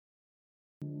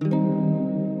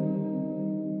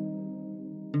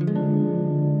Hey,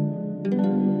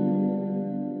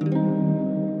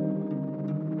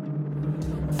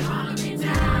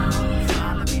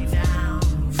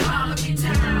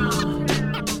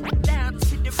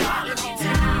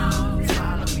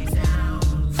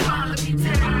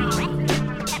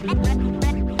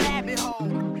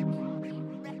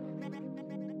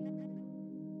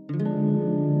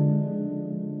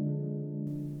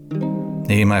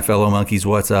 my fellow monkeys,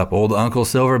 what's up? Old Uncle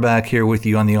Silverback here with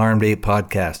you on the Armed Ape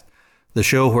Podcast, the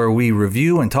show where we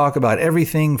review and talk about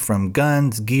everything from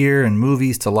guns, gear, and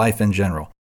movies to life in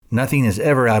general. Nothing is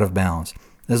ever out of bounds.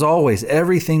 As always,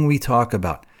 everything we talk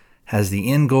about has the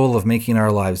end goal of making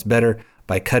our lives better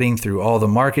by cutting through all the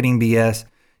marketing BS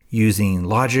using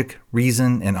logic,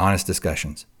 reason, and honest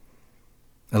discussions.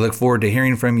 I look forward to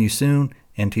hearing from you soon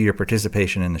and to your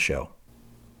participation in the show.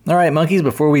 All right, monkeys,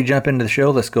 before we jump into the show,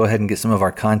 let's go ahead and get some of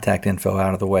our contact info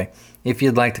out of the way. If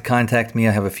you'd like to contact me,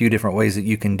 I have a few different ways that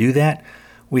you can do that.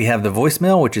 We have the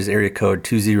voicemail, which is area code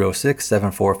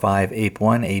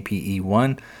 206-745-APE1,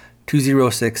 APE1,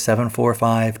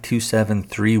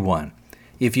 206-745-2731.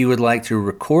 If you would like to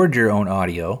record your own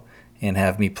audio and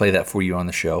have me play that for you on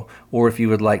the show, or if you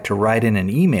would like to write in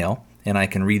an email and I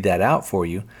can read that out for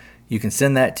you, you can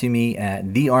send that to me at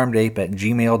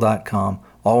thearmedape@gmail.com,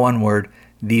 all one word,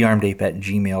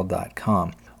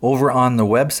 thearmedape@gmail.com. Over on the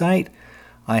website,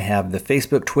 I have the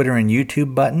Facebook, Twitter, and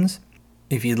YouTube buttons.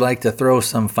 If you'd like to throw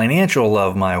some financial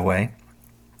love my way,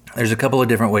 there's a couple of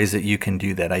different ways that you can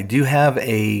do that. I do have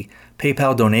a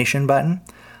PayPal donation button.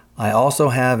 I also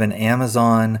have an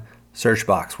Amazon search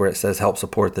box where it says help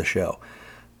support the show.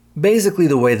 Basically,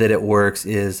 the way that it works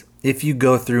is if you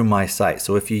go through my site,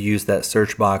 so if you use that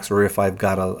search box or if I've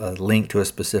got a link to a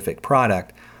specific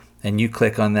product, and you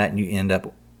click on that and you end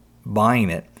up buying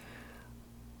it,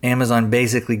 Amazon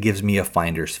basically gives me a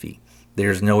finder's fee.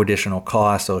 There's no additional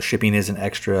cost, so shipping isn't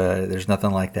extra, there's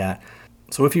nothing like that.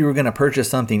 So if you were going to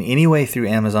purchase something anyway through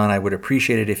Amazon, I would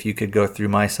appreciate it if you could go through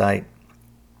my site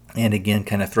and again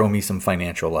kind of throw me some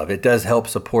financial love. It does help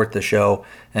support the show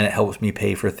and it helps me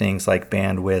pay for things like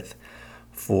bandwidth,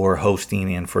 for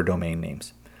hosting, and for domain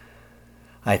names.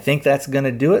 I think that's going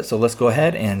to do it, so let's go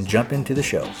ahead and jump into the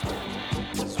show.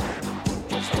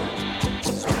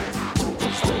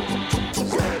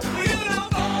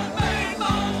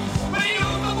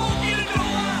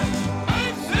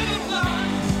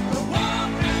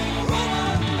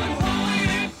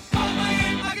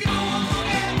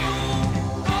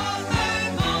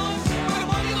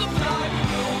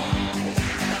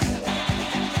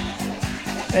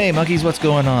 Hey monkeys, what's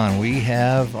going on? We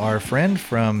have our friend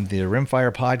from the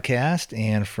Rimfire podcast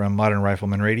and from Modern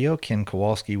Rifleman Radio, Ken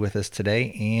Kowalski, with us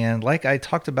today. And like I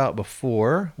talked about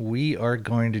before, we are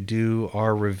going to do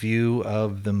our review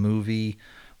of the movie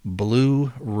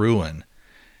Blue Ruin.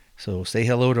 So say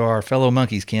hello to our fellow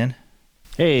monkeys, Ken.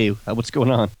 Hey, what's going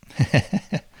on?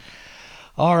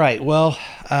 All right. Well,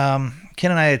 Ken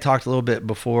and I had talked a little bit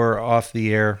before off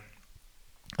the air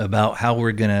about how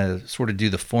we're going to sort of do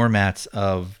the formats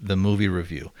of the movie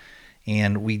review.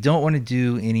 And we don't want to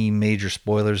do any major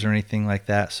spoilers or anything like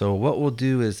that. So what we'll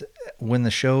do is when the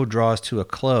show draws to a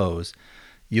close,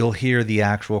 you'll hear the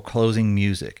actual closing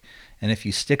music. And if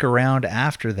you stick around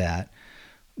after that,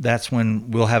 that's when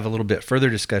we'll have a little bit further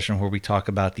discussion where we talk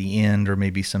about the end or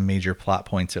maybe some major plot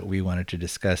points that we wanted to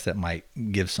discuss that might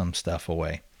give some stuff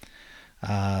away.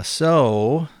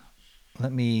 So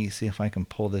let me see if I can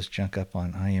pull this junk up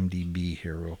on IMDb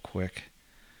here real quick.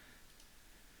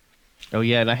 Oh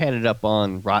yeah, and I had it up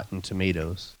on Rotten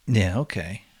Tomatoes. Yeah,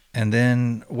 okay. And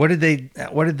then what did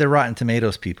the Rotten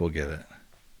Tomatoes people give it?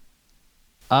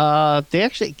 They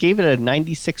actually gave it a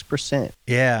 96%.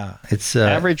 Yeah, it's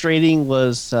average rating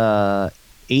was 8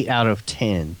 out of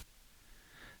 10.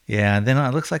 Yeah, and then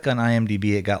it looks like on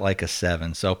IMDb it got like a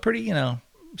 7, so pretty,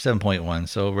 7.1,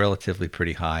 so relatively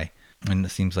pretty high. And it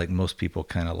seems like most people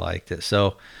kind of liked it.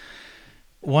 So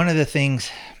one of the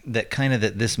things that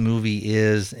this movie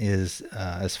is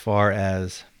as far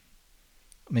as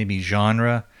maybe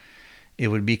genre, it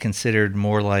would be considered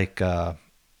more like kind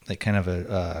of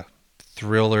a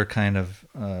thriller kind of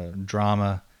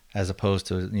drama as opposed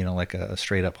to, like a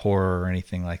straight up horror or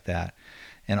anything like that.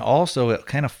 And also it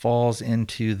kind of falls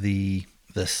into the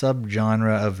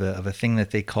subgenre of a thing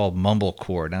that they call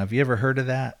mumblecore. Now, have you ever heard of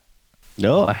that?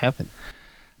 No, I haven't.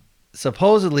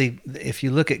 Supposedly, if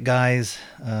you look at guys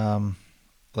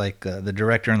like the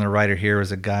director and the writer here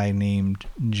is a guy named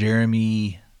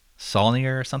Jeremy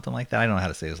Saulnier or something like that. I don't know how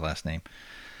to say his last name.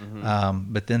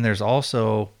 Mm-hmm. But then there's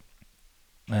also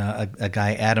a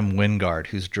guy, Adam Wingard,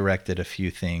 who's directed a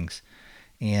few things.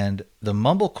 And the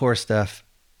mumblecore stuff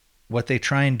what they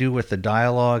try and do with the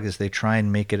dialogue is they try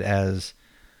and make it as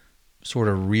sort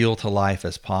of real to life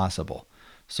as possible.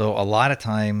 So a lot of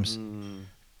times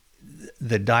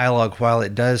the dialogue, while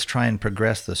it does try and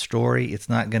progress the story, it's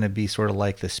not going to be sort of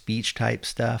like the speech type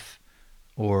stuff,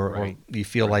 or you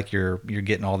feel like you're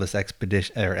getting all this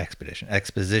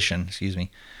exposition, excuse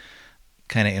me,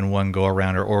 kind of in one go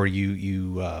around, or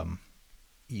you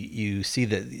see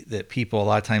that people a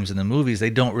lot of times in the movies, they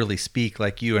don't really speak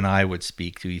like you and I would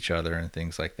speak to each other and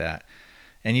things like that.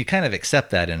 And you kind of accept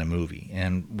that in a movie.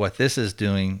 And what this is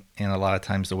doing, and a lot of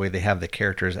times the way they have the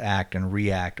characters act and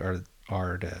react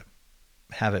are to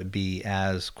have it be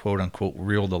as quote unquote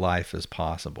real to life as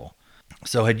possible.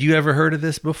 So had you ever heard of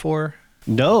this before?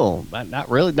 No, not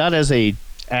really. Not as a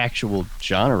actual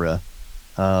genre.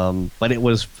 But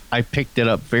I picked it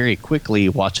up very quickly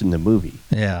watching the movie.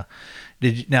 Yeah.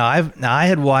 I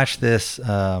had watched this.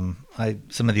 Some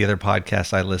of the other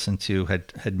podcasts I listened to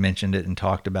had mentioned it and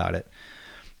talked about it.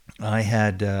 I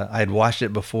had watched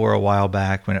it before a while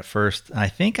back when it first. I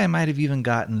think I might have even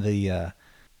gotten the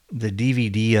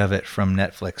DVD of it from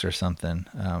Netflix or something.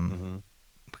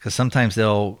 Because sometimes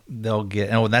they'll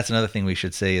get. Oh, that's another thing we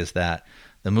should say is that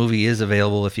the movie is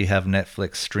available if you have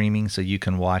Netflix streaming, so you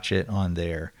can watch it on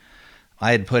there.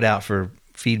 I had put out for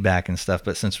feedback and stuff,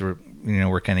 but since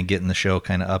we're kind of getting the show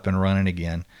kind of up and running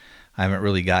again, I haven't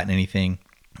really gotten anything.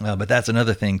 But that's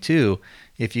another thing too.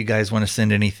 If you guys want to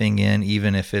send anything in,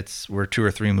 even if we're 2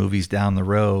 or 3 movies down the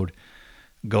road,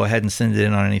 go ahead and send it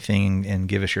in on anything and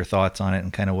give us your thoughts on it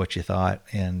and kind of what you thought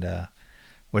and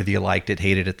whether you liked it,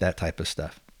 hated it, that type of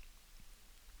stuff.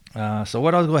 So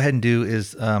what I'll go ahead and do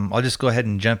is I'll just go ahead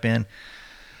and jump in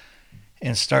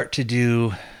and start to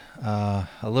do a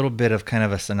little bit of kind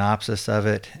of a synopsis of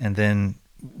it. And then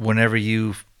whenever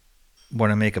you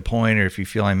want to make a point or if you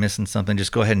feel I'm missing something,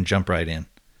 just go ahead and jump right in.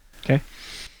 Okay.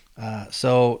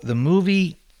 So the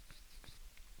movie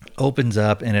opens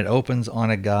up and it opens on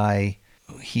a guy.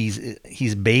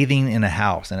 He's bathing in a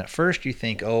house. And at first you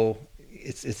think, oh,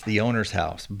 it's the owner's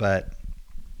house, but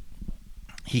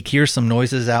he hears some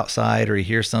noises outside or he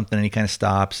hears something and he kind of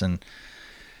stops and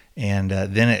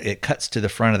then it cuts to the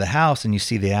front of the house and you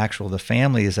see the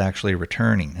family is actually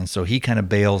returning. And so he kind of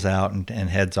bails out and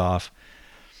heads off.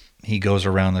 He goes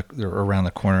around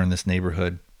the corner in this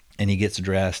neighborhood and he gets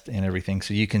dressed and everything.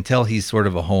 So you can tell he's sort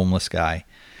of a homeless guy.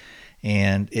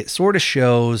 And it sort of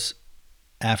shows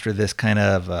after this kind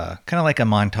of like a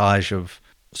montage of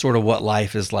sort of what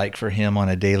life is like for him on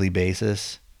a daily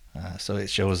basis. So it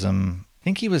shows him, I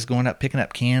think he was going up, picking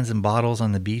up cans and bottles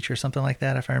on the beach or something like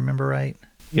that, if I remember right.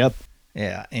 Yep.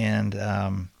 Yeah.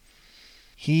 And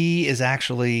he is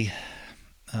actually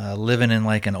living in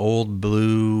like an old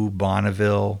blue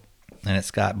Bonneville, and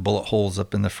it's got bullet holes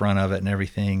up in the front of it and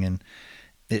everything. And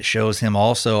it shows him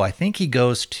also, I think he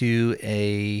goes to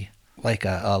a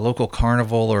local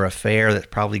carnival or a fair that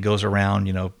probably goes around,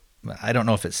 I don't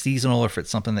know if it's seasonal or if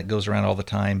it's something that goes around all the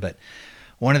time. But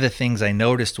one of the things I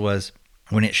noticed was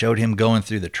when it showed him going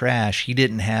through the trash, he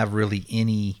didn't have really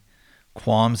any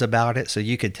qualms about it. So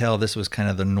you could tell this was kind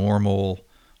of the normal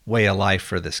way of life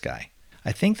for this guy.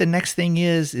 I think the next thing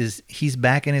is he's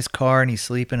back in his car and he's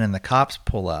sleeping and the cops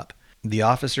pull up. The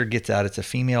officer gets out. It's a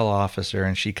female officer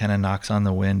and she kind of knocks on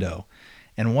the window.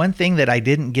 And one thing that I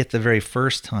didn't get the very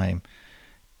first time,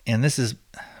 and this is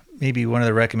maybe one of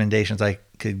the recommendations I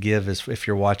could give is if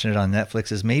you're watching it on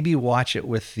Netflix, is maybe watch it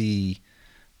with the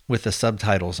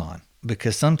subtitles on.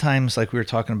 Because sometimes, like we were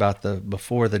talking about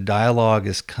before, the dialogue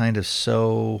is kind of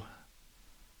so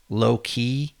low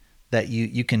key that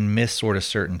you can miss sort of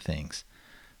certain things.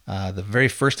 The very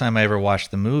first time I ever watched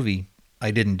the movie,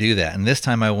 I didn't do that. And this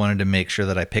time I wanted to make sure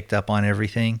that I picked up on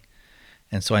everything.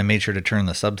 And so I made sure to turn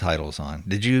the subtitles on.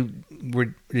 Did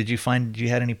you find you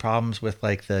had any problems with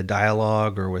like the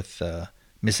dialogue or with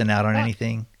missing out on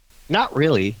anything? Not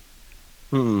really.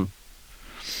 I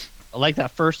like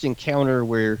that first encounter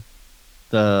where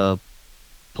the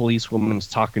policewoman's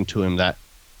talking to him, that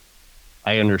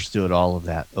I understood all of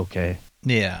that. Okay.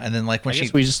 Yeah. And then like when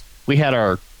we had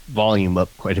our volume up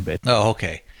quite a bit. Oh,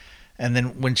 okay. And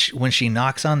then when she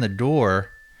knocks on the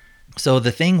door, so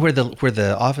the thing where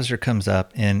the officer comes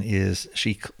up and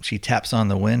she taps on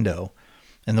the window,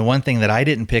 and the one thing that I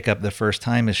didn't pick up the first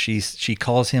time is she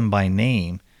calls him by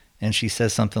name and she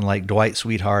says something like, Dwight,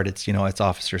 sweetheart, it's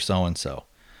Officer so and so.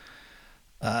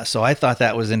 So I thought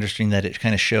that was interesting that it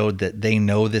kind of showed that they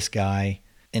know this guy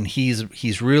and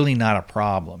he's really not a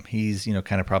problem. He's,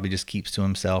 kind of probably just keeps to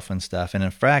himself and stuff. And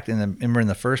in fact, in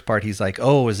the first part, he's like,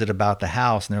 oh, is it about the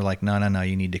house? And they're like, no,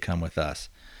 you need to come with us.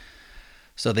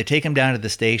 So they take him down to the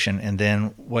station, and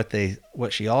then what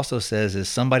she also says is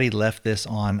somebody left this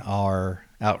on our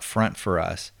out front for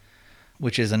us,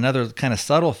 which is another kind of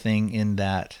subtle thing in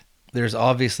that there's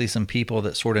obviously some people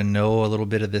that sort of know a little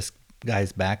bit of this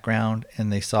guy's background,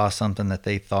 and they saw something that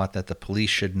they thought that the police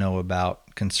should know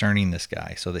about concerning this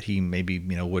guy so that he maybe,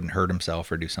 wouldn't hurt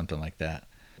himself or do something like that.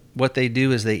 What they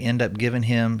do is they end up giving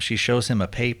him, she shows him a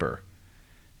paper,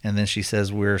 and then she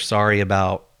says, we're sorry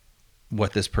about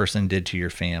what this person did to your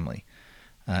family,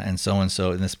 and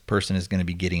this person is going to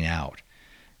be getting out.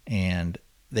 And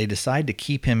they decide to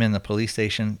keep him in the police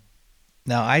station.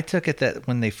 Now, I took it that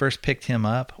when they first picked him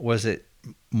up, was it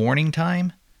morning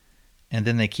time? And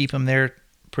then they keep him there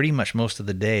pretty much most of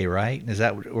the day, right? Is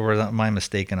that, or am I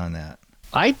mistaken on that?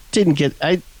 I didn't get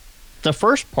the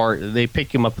first part. They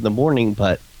pick him up in the morning,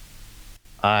 but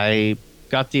I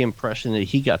got the impression that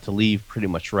he got to leave pretty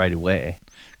much right away.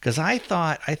 Because I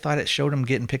thought it showed him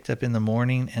getting picked up in the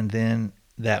morning, and then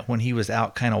that when he was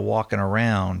out kind of walking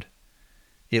around,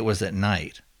 it was at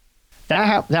night.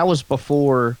 That was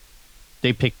before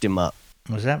they picked him up.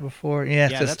 Was that before? Yeah,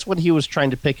 that's when he was trying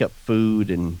to pick up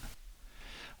food and.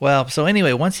 Well, so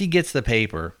anyway, once he gets the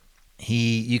paper,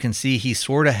 you can see he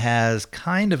sort of has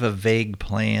kind of a vague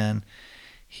plan.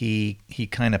 He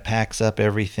kind of packs up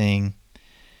everything,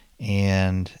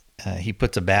 and he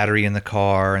puts a battery in the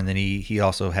car, and then he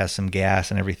also has some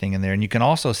gas and everything in there. And you can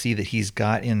also see that he's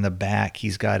got in the back,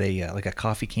 he's got like a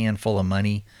coffee can full of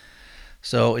money.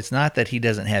 So it's not that he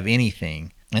doesn't have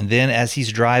anything. And then as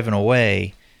he's driving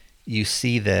away, you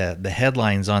see the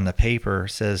headlines on the paper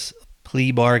says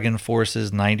plea bargain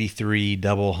forces 93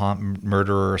 double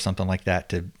murderer or something like that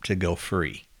to go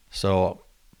free. So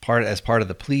as part of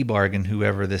the plea bargain,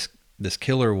 whoever this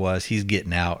killer was, he's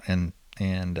getting out, and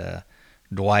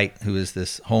Dwight, who is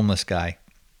this homeless guy,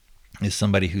 is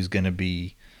somebody who's going to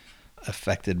be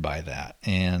affected by that.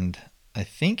 And I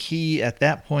think at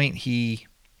that point he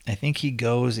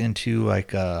goes into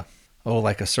like a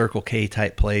Circle K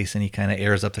type place, and he kind of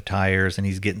airs up the tires, and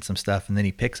he's getting some stuff, and then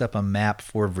he picks up a map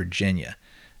for Virginia.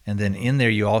 And then in there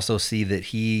you also see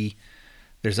that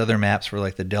there's other maps for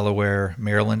like the Delaware,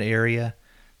 Maryland area.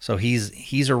 So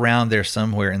he's around there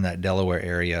somewhere in that Delaware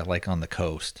area, like on the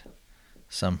coast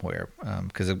somewhere.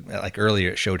 Because like earlier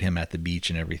it showed him at the beach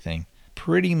and everything.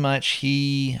 Pretty much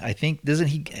I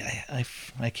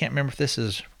can't remember if this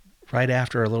is right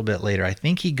after or a little bit later. I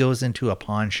think he goes into a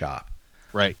pawn shop.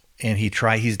 Right. And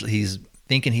he's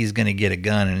thinking he's going to get a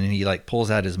gun, and then he like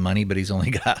pulls out his money, but he's only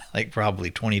got like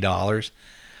probably $20.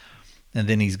 And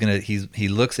then he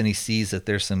looks and he sees that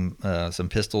there's some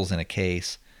pistols in a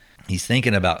case. He's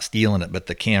thinking about stealing it, but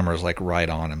the camera's like right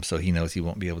on him, so he knows he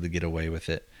won't be able to get away with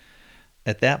it.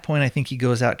 At that point, I think he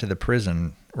goes out to the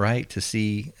prison, right, to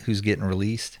see who's getting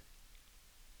released?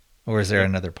 Or is there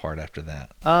another part after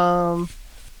that? I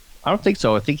don't think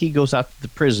so. I think he goes out to the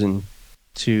prison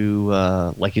to,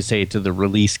 like you say, to the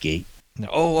release gate.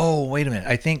 Oh, wait a minute.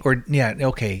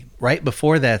 Okay. Right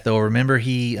before that, though, remember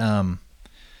he's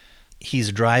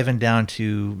driving down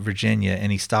to Virginia,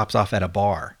 and he stops off at a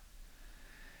bar.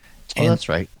 Oh, that's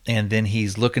right. And then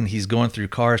he's going through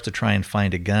cars to try and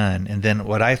find a gun. And then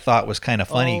what I thought was kind of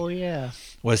funny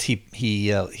was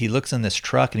he looks in this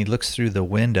truck, and he looks through the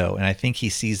window, and I think he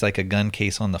sees like a gun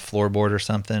case on the floorboard or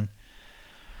something.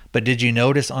 But did you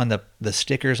notice on the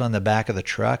stickers on the back of the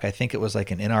truck, I think it was like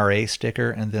an NRA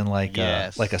sticker, and then like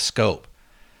a scope.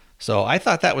 So I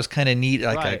thought that was kind of neat,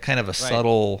 like a kind of a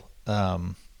subtle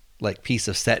like piece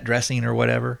of set dressing or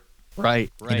whatever.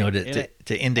 Right.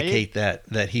 To indicate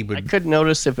that he would. I couldn't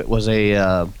notice if it was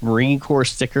a Marine Corps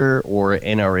sticker or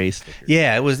an NRA sticker.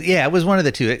 Yeah, it was one of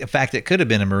the two. In fact, it could have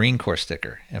been a Marine Corps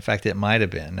sticker. In fact, it might have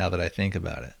been, now that I think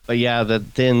about it. But yeah,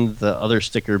 then the other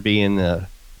sticker being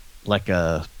like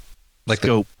a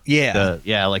scope. Like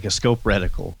a scope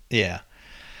reticle. Yeah.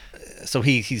 So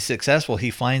he's successful.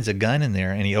 He finds a gun in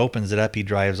there, and he opens it up. He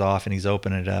drives off, and he's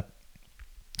opening it up,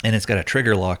 and it's got a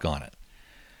trigger lock on it.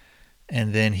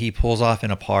 And then he pulls off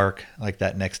in a park like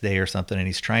that next day or something, and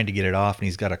he's trying to get it off, and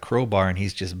he's got a crowbar, and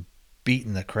he's just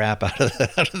beating the crap out of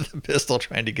the pistol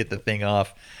trying to get the thing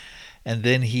off. And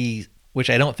then which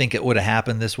I don't think it would have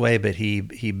happened this way, but he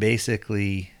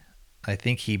basically, I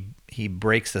think he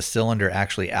breaks the cylinder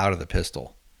actually out of the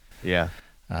pistol. Yeah.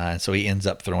 And so he ends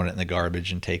up throwing it in the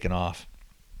garbage and taking off.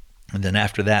 And then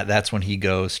after that, that's when he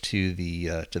goes to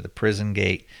the prison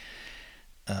gate.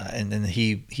 And then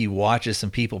he watches some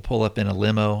people pull up in a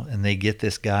limo, and they get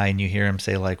this guy, and you hear him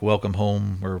say like, "Welcome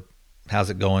home," or "How's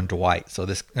it going, Dwight?" So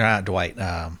not Dwight.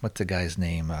 What's the guy's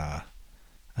name?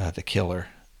 The killer.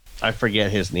 I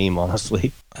forget his name,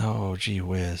 honestly. Oh, gee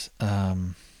whiz.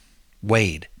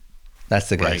 Wade. That's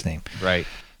the guy's name. Right.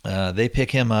 They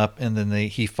pick him up, and then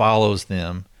he follows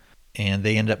them, and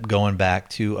they end up going back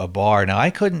to a bar. Now, I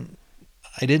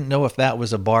didn't know if that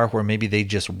was a bar where maybe they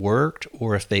just worked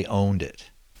or if they owned it.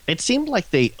 It seemed like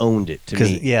they owned it to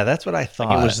me. Yeah, that's what I thought.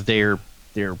 Like it was their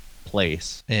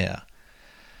place. Yeah.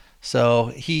 So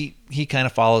he kind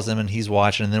of follows them, and he's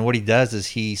watching. And then what he does is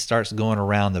he starts going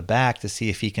around the back to see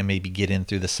if he can maybe get in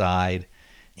through the side.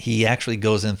 He actually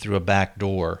goes in through a back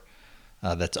door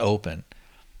that's open,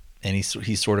 and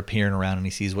he's sort of peering around, and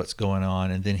he sees what's going on.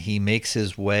 And then he makes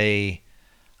his way.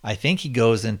 I think he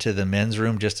goes into the men's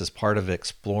room just as part of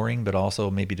exploring, but also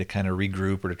maybe to kind of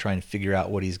regroup or to try and figure out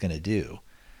what he's going to do.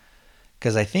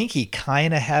 Because I think he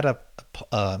kind of had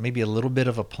maybe a little bit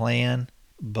of a plan,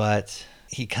 but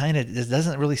he kind of, it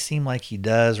doesn't really seem like he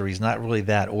does, or he's not really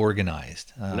that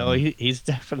organized. No, he's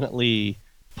definitely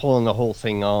pulling the whole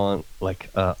thing on,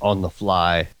 like on the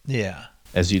fly. Yeah.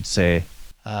 As you'd say.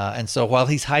 And so while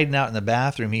he's hiding out in the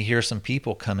bathroom, he hears some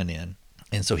people coming in.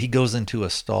 And so he goes into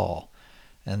a stall.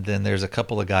 And then there's a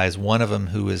couple of guys, one of them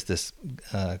who is this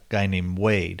guy named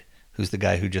Wade, who's the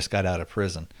guy who just got out of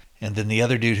prison. And then the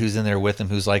other dude who's in there with him,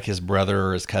 who's like his brother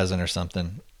or his cousin or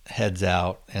something, heads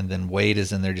out. And then Wade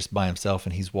is in there just by himself,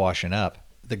 and he's washing up.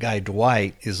 The guy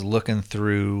Dwight is looking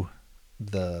through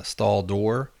the stall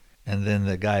door. And then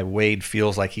the guy Wade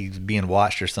feels like he's being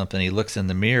watched or something. He looks in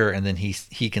the mirror, and then he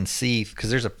can see,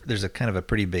 because there's a kind of a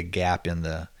pretty big gap in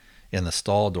the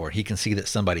stall door. He can see that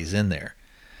somebody's in there.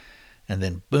 And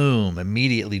then boom,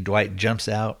 immediately Dwight jumps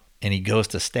out, and he goes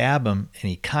to stab him,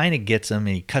 and he kind of gets him,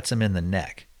 and he cuts him in the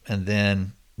neck. And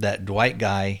then that Dwight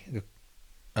guy,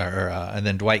 and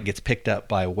then Dwight gets picked up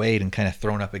by Wade and kind of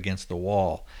thrown up against the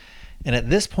wall. And at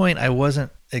this point, I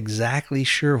wasn't exactly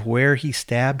sure where he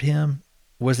stabbed him.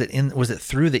 Was it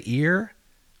through the ear,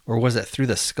 or was it through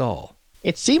the skull?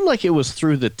 It seemed like it was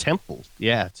through the temple.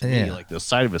 Yeah, to me, like the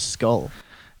side of his skull.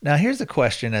 Now, here's a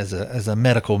question as a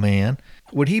medical man.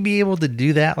 Would he be able to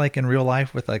do that like in real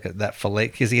life with like that fillet?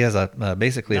 Because he has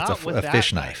basically it's a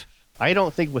fish knife. I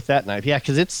don't think with that knife. Yeah,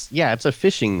 because it's a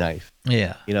fishing knife.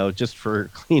 Yeah. Just for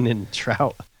cleaning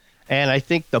trout. And I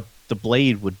think the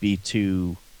blade would be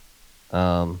too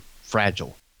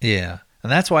fragile. Yeah.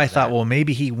 And that's why I thought, well,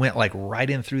 maybe he went like right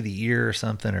in through the ear or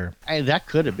something, or that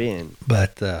could have been.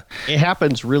 But it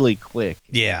happens really quick.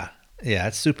 Yeah,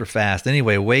 it's super fast.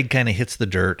 Anyway, Wade kind of hits the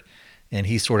dirt, and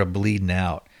he's sort of bleeding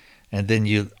out. And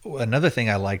then another thing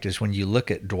I liked is when you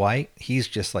look at Dwight, he's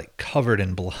just like covered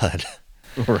in blood.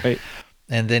 Right.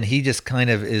 And then he just kind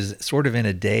of is sort of in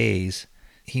a daze.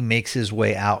 He makes his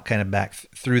way out kind of back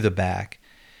through the back.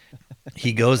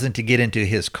 He goes in to get into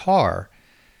his car,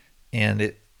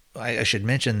 and I should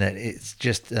mention that it's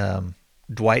just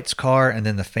Dwight's car, and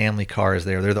then the family car is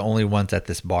there. They're the only ones at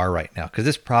this bar right now, because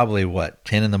it's probably,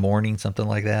 10 in the morning, something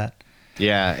like that?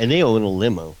 Yeah, and they own a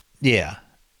limo. Yeah.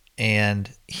 And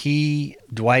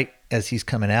Dwight, as he's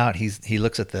coming out, he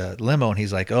looks at the limo, and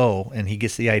he's like, oh, and he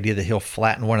gets the idea that he'll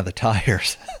flatten one of the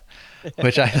tires,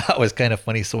 which I thought was kind of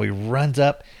funny. So he runs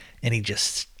up, and he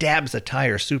just stabs the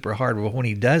tire super hard. But when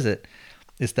he does it,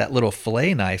 it's that little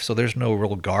fillet knife, so there's no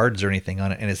real guards or anything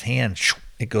on it. And his hand,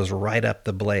 it goes right up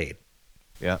the blade.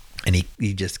 Yeah. And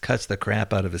he just cuts the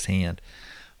crap out of his hand.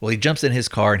 Well, he jumps in his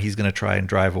car, and he's going to try and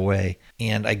drive away.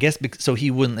 And I guess so he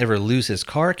wouldn't ever lose his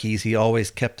car keys, he always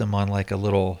kept them on like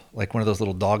one of those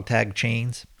little dog tag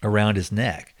chains around his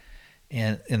neck.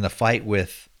 And in the fight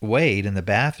with Wade in the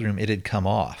bathroom, it had come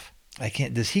off.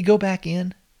 Does he go back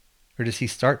in? Or does he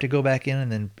start to go back in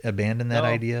and then abandon that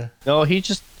idea? No, he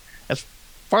just, as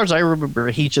far as I remember,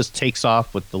 he just takes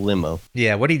off with the limo.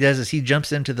 Yeah, what he does is he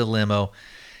jumps into the limo.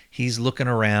 He's looking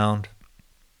around,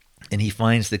 and he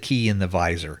finds the key in the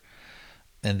visor.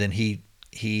 And then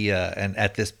and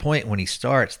at this point when he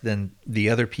starts, then the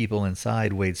other people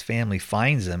inside, Wade's family,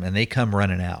 finds him, and they come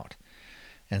running out.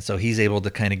 And so he's able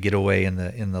to kind of get away in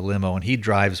the limo, and he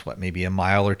drives maybe a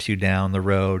mile or two down the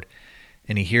road,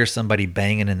 and he hears somebody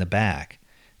banging in the back.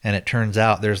 And it turns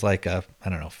out there's like a,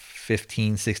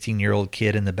 15, 16-year-old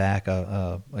kid in the back,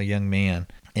 a young man.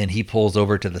 And he pulls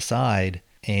over to the side,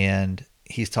 and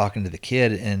he's talking to the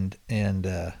kid, and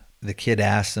the kid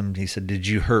asks him, he said, "Did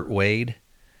you hurt Wade?"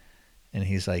 And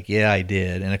he's like, "Yeah, I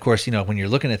did." And of course, when you're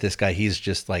looking at this guy, he's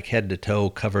just like head to toe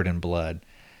covered in blood.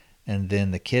 And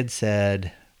then the kid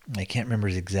said, I can't remember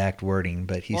his exact wording,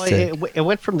 but he said... It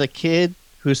went from the kid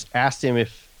who's asked him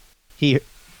if he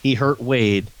hurt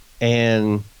Wade,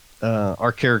 and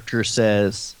our character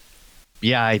says,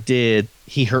 "Yeah, I did.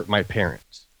 He hurt my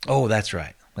parents." Oh, that's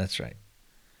right. That's right.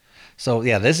 So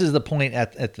yeah, this is the point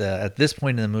at this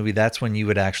point in the movie. That's when you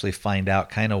would actually find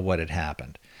out kind of what had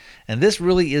happened. And this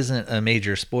really isn't a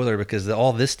major spoiler because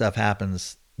all this stuff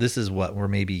happens. This is what we're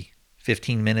maybe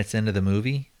 15 minutes into the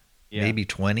movie, maybe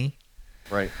 20.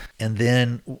 Right. And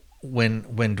then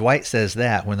when Dwight says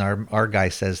that, when our guy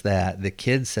says that, the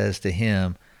kid says to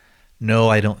him, "No,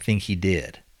 I don't think he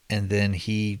did." And then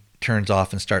he turns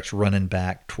off and starts running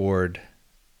back toward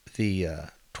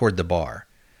the bar.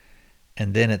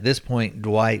 And then at this point,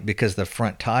 Dwight, because the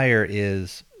front tire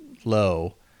is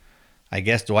low, I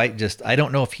guess Dwight I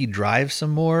don't know if he drives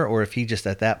some more or if he just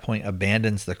at that point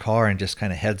abandons the car and just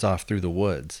kind of heads off through the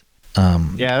woods.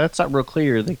 Yeah, that's not real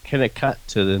clear. They kind of cut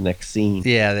to the next scene.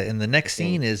 Yeah, and the next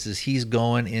scene is he's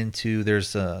going into, there's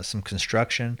some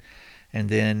construction, and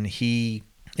then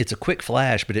it's a quick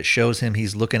flash, but it shows him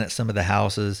he's looking at some of the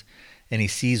houses, and he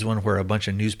sees one where a bunch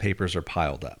of newspapers are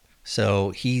piled up. So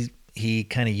he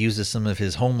kind of uses some of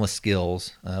his homeless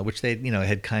skills, which they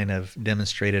had kind of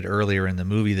demonstrated earlier in the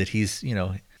movie, that he's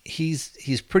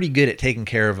pretty good at taking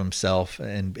care of himself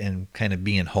and kind of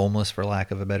being homeless, for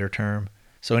lack of a better term.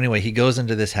 So anyway, he goes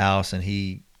into this house and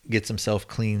he gets himself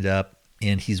cleaned up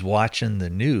and he's watching the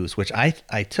news, which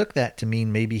I took that to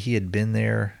mean maybe he had been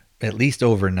there at least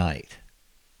overnight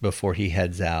before he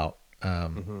heads out.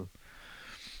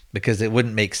 Because it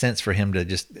wouldn't make sense for him to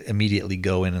just immediately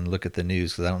go in and look at the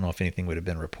news, because I don't know if anything would have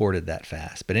been reported that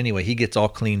fast. But anyway, he gets all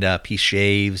cleaned up. He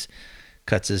shaves,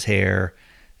 cuts his hair,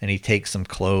 and he takes some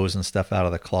clothes and stuff out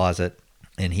of the closet,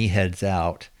 and he heads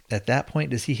out. At that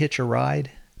point, does he hitch a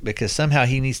ride? Because somehow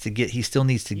he still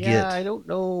needs to get... Yeah, I don't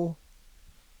know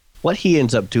what he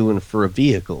ends up doing for a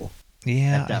vehicle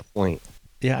at that point.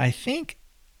 Yeah, I think...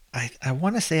 I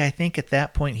want to say I think at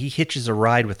that point he hitches a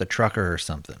ride with a trucker or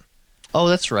something. Oh,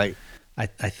 that's right. I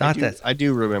thought I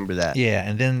do remember that. Yeah,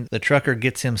 and then the trucker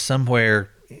gets him somewhere,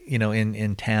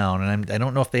 in town, and I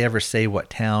don't know if they ever say what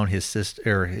town his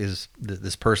sister or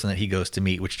this person that he goes to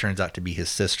meet, which turns out to be his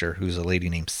sister, who's a lady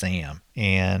named Sam,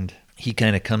 and he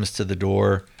kind of comes to the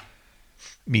door,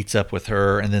 meets up with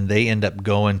her, and then they end up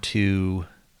going to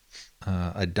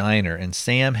a diner. And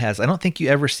Sam I don't think you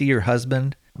ever see her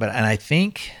husband, and I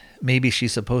think maybe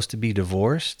she's supposed to be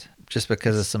divorced, just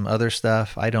because of some other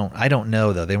stuff. I don't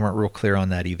know, though. They weren't real clear on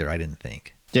that either, I didn't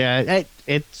think. Yeah,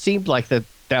 it seemed like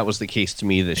that was the case to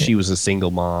me, that she was a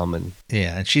single mom.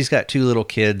 And she's got 2 little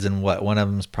kids, and one of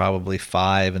them's probably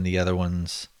 5, and the other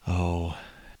one's, I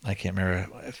can't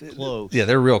remember. Close. Yeah,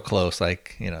 they're real close.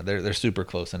 Like, they're super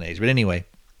close in age. But anyway,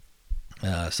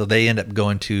 so they end up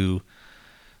going to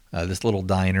this little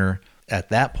diner. At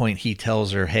that point, he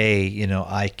tells her, "Hey,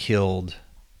 I killed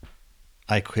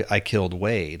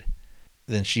Wade."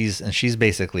 Then she's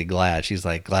basically glad. She's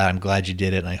like, I'm glad you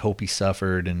did it, and I hope he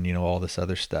suffered, and all this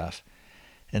other stuff.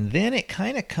 And then it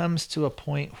kind of comes to a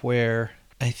point where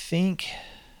I think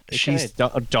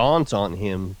it dawns on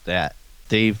him that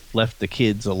they've left the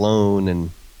kids alone,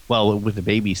 and with the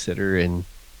babysitter, and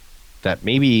that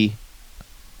maybe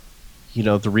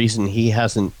the reason he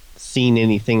hasn't seen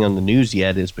anything on the news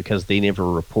yet is because they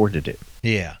never reported it.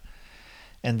 Yeah.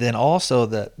 And then also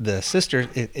the sister,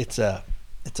 it's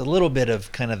a little bit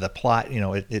of kind of the plot,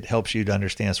 it helps you to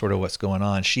understand sort of what's going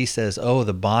on. She says,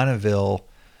 the Bonneville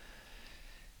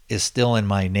is still in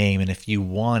my name, and if you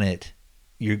want it,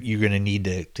 you're going to need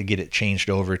to get it changed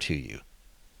over to you.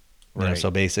 Right.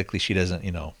 So basically she doesn't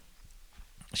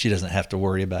have to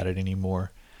worry about it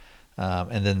anymore.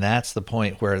 And then that's the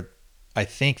point where I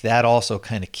think that also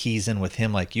kind of keys in with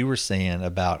him, like you were saying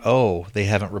about, they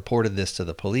haven't reported this to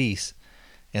the police,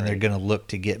 and they're going to look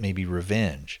to get maybe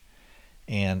revenge.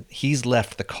 And he's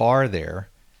left the car there,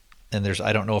 and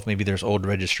I don't know if maybe there's old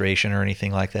registration or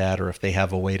anything like that, or if they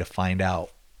have a way to find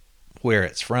out where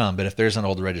it's from. But if there's an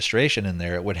old registration in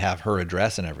there, it would have her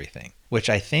address and everything, which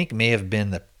I think may have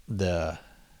been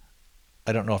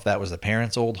I don't know if that was the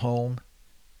parents' old home,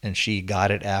 and she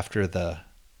got it after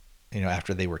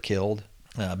after they were killed.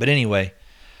 But anyway,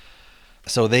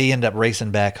 so they end up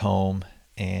racing back home,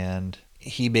 and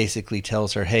he basically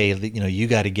tells her, "Hey, you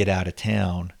got to get out of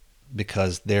town,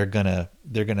 because they're gonna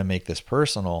make this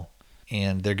personal,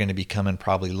 and they're gonna be coming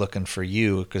probably looking for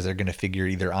you, because they're gonna figure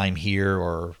either I'm here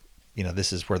or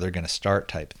this is where they're gonna start,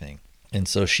 type thing." And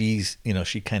so she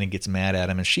kind of gets mad at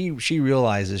him, and she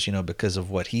realizes because of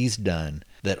what he's done,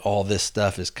 that all this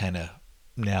stuff is kind of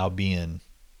now being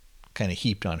kind of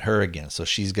heaped on her again. So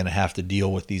she's going to have to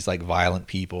deal with these like violent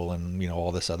people and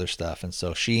all this other stuff. And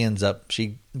so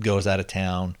she goes out of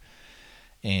town,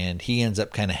 and he ends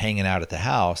up kind of hanging out at the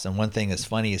house. And one thing that's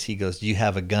funny is he goes, "Do you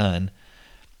have a gun?"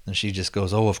 And she just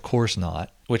goes, "Oh, of course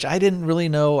not." Which I didn't really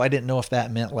know. I didn't know if that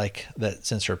meant like that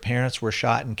since her parents were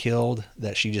shot and killed,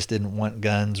 that she just didn't want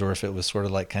guns, or if it was sort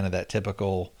of like kind of that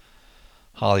typical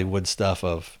Hollywood stuff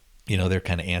of, they're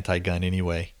kind of anti-gun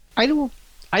anyway. I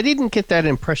didn't get that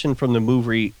impression from the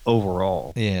movie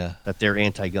overall. Yeah. That they're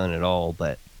anti-gun at all,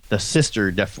 but the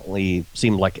sister definitely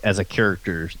seemed like, as a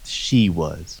character, she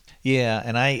was. Yeah,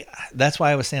 and that's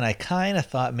why I was saying I kind of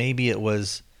thought maybe it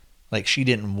was like she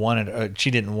didn't want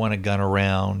a gun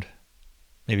around,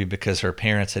 maybe because her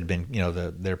parents had been,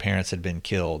 their parents had been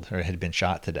killed or had been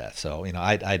shot to death. So,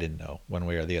 I didn't know one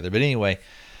way or the other. But anyway,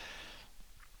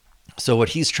 so what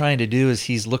he's trying to do is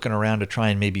he's looking around to try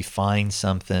and maybe find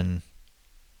something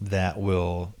that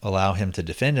will allow him to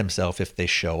defend himself if they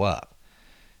show up.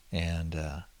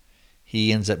 And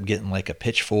he ends up getting like a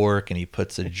pitchfork, and he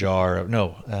puts a jar of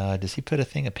does he put a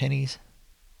thing of pennies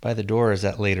by the door, or is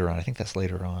that later on? I think that's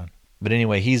later on. But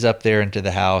anyway, he's up there into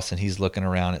the house and he's looking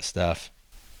around at stuff.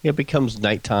 It becomes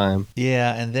nighttime.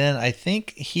 Yeah, and then I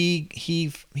think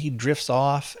he drifts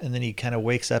off, and then he kind of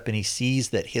wakes up and he sees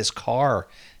that his car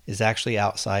is actually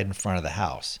outside in front of the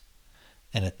house.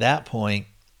 And at that point,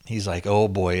 he's like, "Oh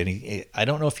boy!" And I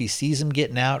don't know if he sees him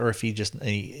getting out or if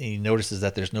he notices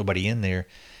that there's nobody in there.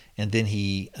 And then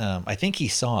I think he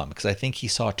saw him, because I think he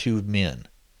saw two men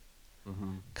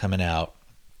coming out.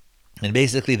 And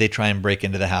basically they try and break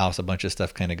into the house. A bunch of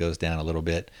stuff kind of goes down a little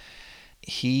bit.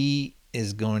 He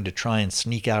is going to try and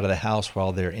sneak out of the house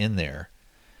while they're in there.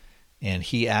 And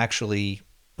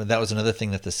that was another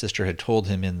thing that the sister had told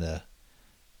him in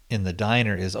the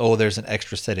diner is, there's an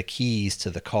extra set of keys to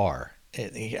the car,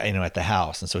 at the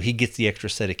house. And so he gets the extra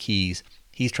set of keys.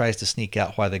 He tries to sneak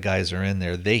out while the guys are in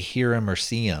there. They hear him or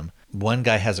see him. One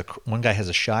guy has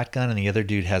a shotgun, and the other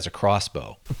dude has a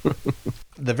crossbow.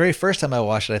 The very first time I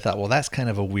watched it, I thought, well, that's kind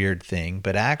of a weird thing.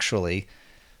 But actually,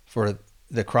 for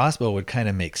the crossbow would kind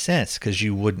of make sense, because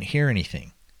you wouldn't hear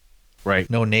anything. Right.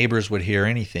 No neighbors would hear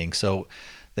anything. So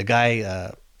the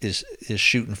guy is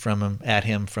shooting at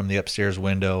him from the upstairs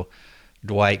window.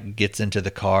 Dwight gets into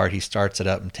the car. He starts it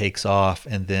up and takes off.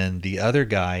 And then the other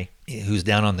guy, who's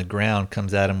down on the ground,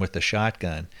 comes at him with the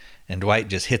shotgun. And Dwight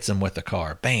just hits him with the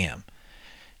car. Bam.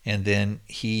 And then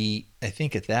I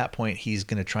think at that point, he's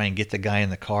going to try and get the guy in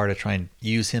the car to try and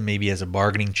use him maybe as a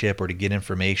bargaining chip or to get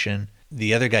information.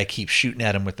 The other guy keeps shooting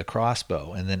at him with the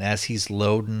crossbow. And then as he's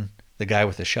loading the guy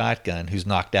with the shotgun, who's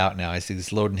knocked out now, as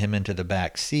he's loading him into the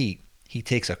back seat, he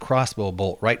takes a crossbow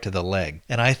bolt right to the leg.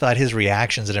 And I thought his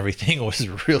reactions and everything was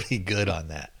really good on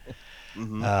that.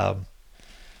 Mm-hmm.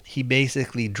 He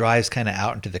basically drives kind of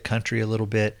out into the country a little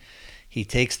bit. He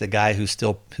takes the guy who's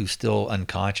still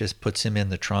unconscious, puts him in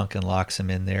the trunk and locks him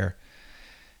in there.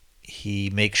 He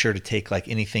makes sure to take like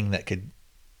anything that could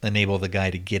enable the guy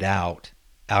to get out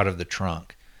of the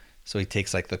trunk. So he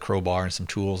takes like the crowbar and some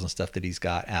tools and stuff that he's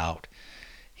got out.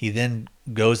 He then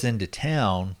goes into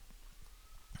town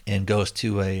and goes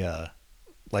to a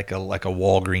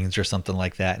Walgreens or something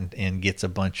like that, and gets a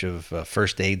bunch of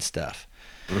first aid stuff.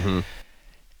 Mm-hmm.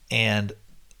 And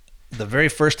the very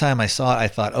first time I saw it, I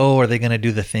thought, are they going to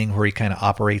do the thing where he kind of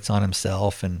operates on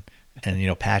himself and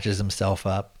patches himself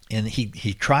up? And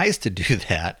he tries to do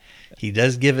that. He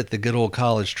does give it the good old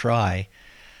college try.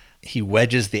 He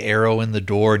wedges the arrow in the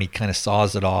door and he kind of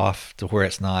saws it off to where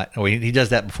it's not. He does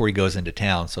that before he goes into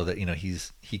town so that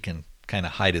he can kind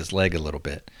of hide his leg a little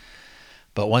bit.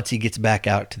 But once he gets back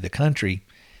out to the country,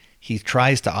 he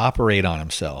tries to operate on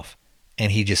himself,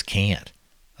 and he just can't.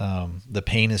 The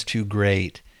pain is too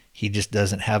great. He just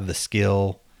doesn't have the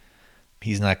skill.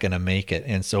 He's not going to make it.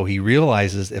 And so he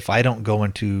realizes, if I don't go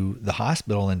into the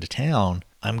hospital into town,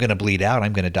 I'm going to bleed out.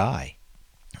 I'm going to die.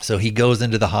 So he goes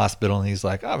into the hospital and he's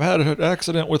like, I've had an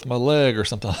accident with my leg or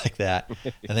something like that.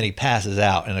 And then he passes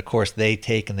out. And of course they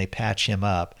take and they patch him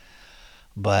up,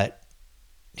 but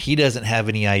he doesn't have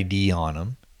any ID on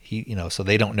him. So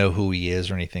they don't know who he is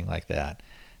or anything like that.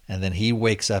 And then he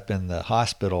wakes up in the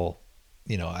hospital,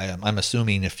 I'm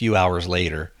assuming a few hours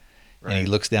later, right. And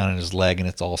he looks down at his leg and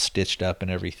it's all stitched up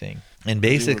and everything. And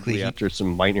basically after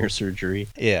some minor surgery.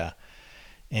 Yeah.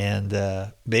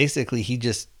 And basically he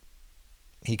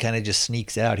kind of just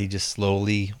sneaks out. He just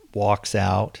slowly walks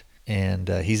out, and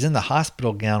he's in the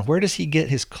hospital gown. Where does he get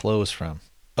his clothes from?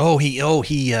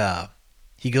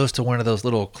 He goes to one of those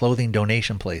little clothing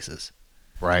donation places.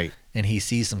 Right. And he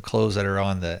sees some clothes that are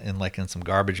in some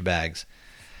garbage bags.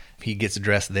 He gets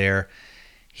dressed there.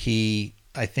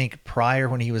 I think prior,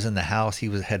 when he was in the house,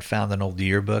 had found an old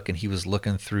yearbook, and he was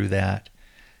looking through that,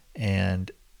 and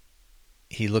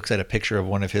he looks at a picture of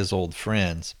one of his old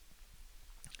friends.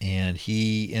 And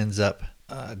he ends up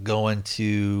going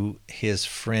to his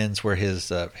friends where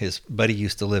his buddy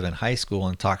used to live in high school,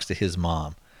 and talks to his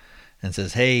mom and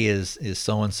says, hey, is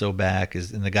so-and-so back?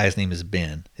 And the guy's name is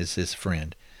Ben, is his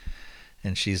friend.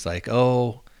 And she's like,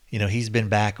 he's been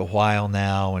back a while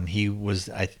now, and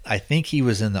I think he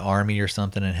was in the army or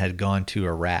something and had gone to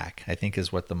Iraq, I think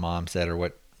is what the mom said, or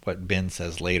what Ben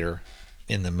says later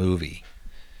in the movie.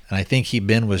 And I think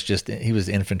Ben was he was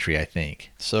infantry, I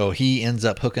think. So he ends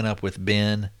up hooking up with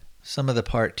Ben. Some of the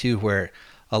part too where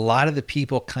a lot of the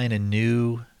people kind of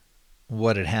knew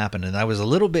what had happened. And I was a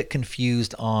little bit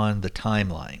confused on the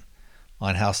timeline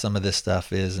on how some of this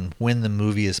stuff is and when the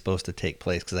movie is supposed to take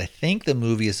place. Because I think the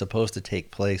movie is supposed to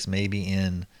take place maybe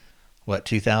in,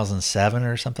 2007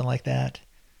 or something like that?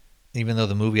 Even though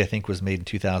the movie, I think, was made in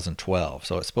 2012.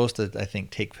 So it's supposed to, I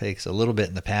think, take place a little bit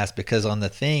in the past, because on the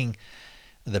thing,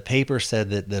 the paper said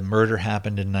that the murder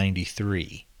happened in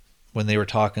 93. When they were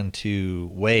talking to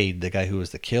Wade, the guy who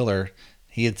was the killer,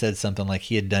 he had said something like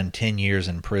he had done 10 years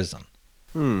in prison.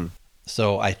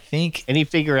 So I think... And he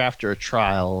figure after a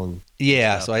trial... And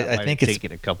yeah, so I think it's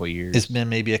taken a couple of years. It's been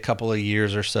maybe a couple of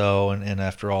years or so, and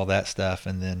after all that stuff,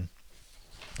 and then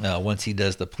once he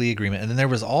does the plea agreement. And then there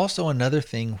was also another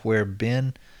thing where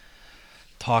Ben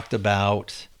talked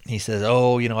about... He says,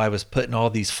 I was putting all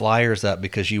these flyers up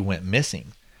because you went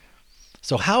missing.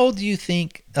 So how do you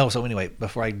think... so anyway,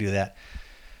 before I do that,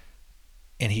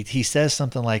 and he says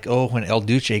something like, when El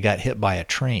Duce got hit by a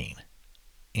train.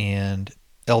 And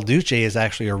El Duce is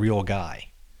actually a real guy.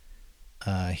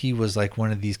 He was like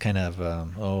one of these kind of,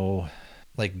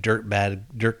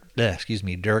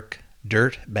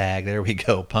 dirt bag, there we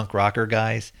go, punk rocker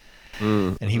guys.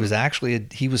 And he was actually,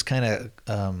 he was kind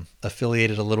of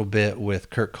affiliated a little bit with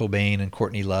Kurt Cobain and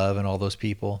Courtney Love and all those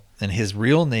people. And his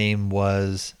real name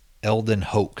was Eldon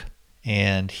Hoke.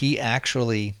 And he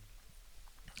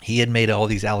had made all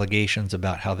these allegations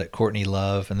about how that Courtney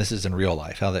Love, and this is in real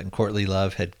life, how that Courtney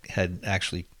Love had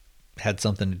actually had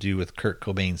something to do with Kurt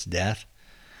Cobain's death.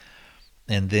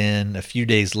 And then a few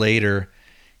days later,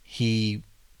 he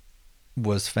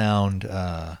was found,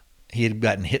 he had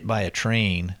gotten hit by a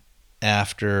train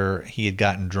after he had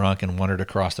gotten drunk and wandered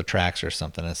across the tracks or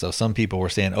something. And so some people were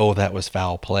saying, that was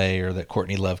foul play, or that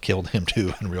Courtney Love killed him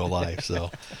too in real life.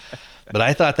 So, but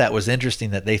I thought that was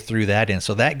interesting that they threw that in.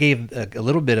 So that gave a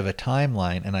little bit of a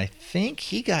timeline. And I think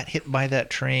he got hit by that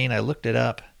train. I looked it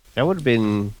up. That would have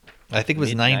been, I think it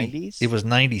was 90. It was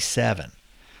 97. Okay.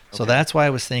 So that's why I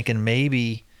was thinking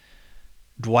maybe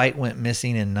Dwight went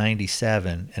missing in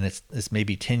 97, and it's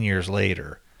maybe 10 years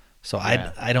later. So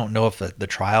yeah. I don't know if the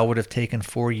trial would have taken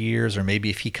 4 years, or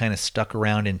maybe if he kind of stuck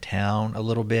around in town a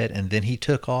little bit and then he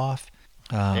took off.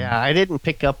 I didn't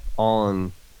pick up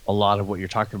on a lot of what you're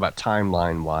talking about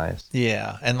timeline-wise.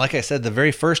 Yeah, and like I said, the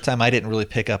very first time I didn't really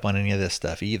pick up on any of this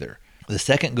stuff either. The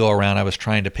second go-around, I was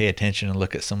trying to pay attention and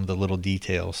look at some of the little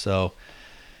details. So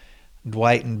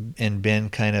Dwight and Ben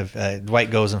kind of...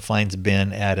 Dwight goes and finds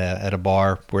Ben at a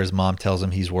bar where his mom tells him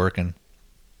he's working.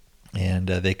 And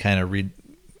they kind of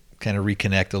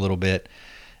reconnect a little bit,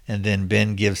 and then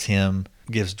Ben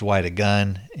gives Dwight a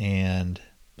gun and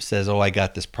says, I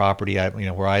got this property,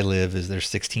 where I live there's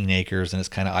 16 acres and it's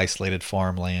kind of isolated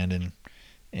farmland,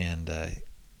 and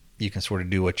you can sort of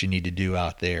do what you need to do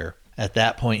out there. At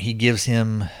that point, he gave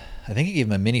him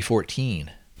a Mini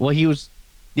 14. Well, he was,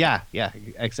 yeah,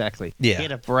 exactly. Yeah. He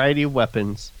had a variety of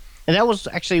weapons, and that was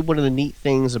actually one of the neat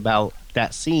things about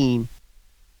that scene,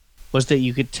 was that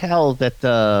you could tell that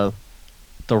the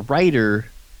writer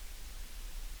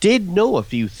did know a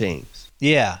few things.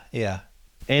 Yeah.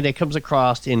 And it comes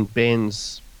across in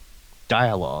Ben's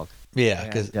dialogue. Yeah,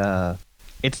 because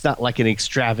it's not like an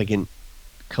extravagant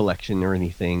collection or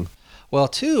anything. Well,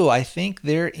 too, I think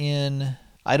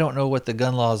I don't know what the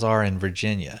gun laws are in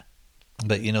Virginia,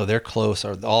 but they're close,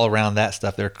 or all around that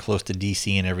stuff. They're close to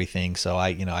DC and everything. So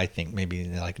I think maybe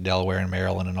like Delaware and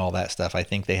Maryland and all that stuff. I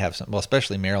think they have some. Well,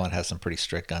 especially Maryland has some pretty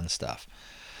strict gun stuff.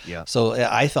 Yeah. So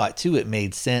I thought too it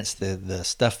made sense. The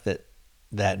stuff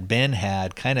that Ben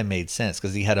had kind of made sense,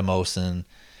 because he had a Mosin.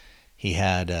 He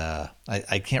had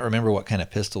I can't remember what kind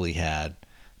of pistol he had,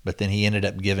 but then he ended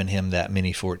up giving him that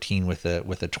Mini 14 with a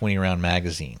 20-round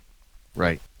magazine.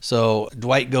 Right. So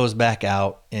Dwight goes back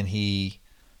out, and he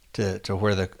to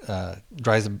where the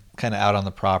drives kind of out on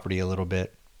the property a little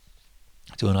bit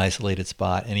to an isolated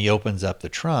spot, and he opens up the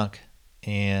trunk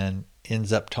and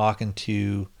ends up talking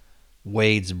to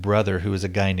Wade's brother, who is a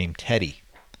guy named Teddy.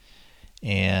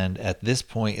 And at this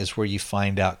point is where you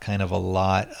find out kind of a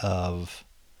lot of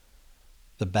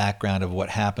the background of what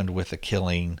happened with the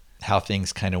killing, how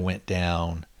things kind of went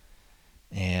down.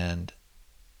 And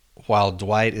while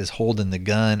Dwight is holding the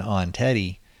gun on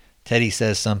Teddy, Teddy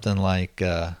says something like,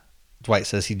 Dwight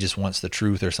says he just wants the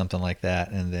truth or something like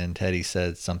that. And then Teddy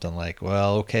said something like,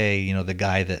 well, okay, the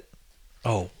guy that,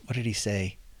 what did he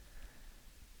say?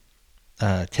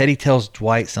 Teddy tells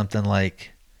Dwight something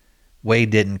like, Wade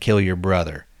didn't kill your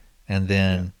brother. And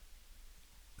then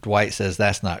Dwight says,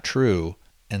 that's not true.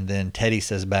 And then Teddy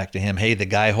says back to him, hey, the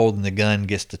guy holding the gun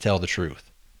gets to tell the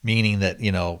truth. Meaning that,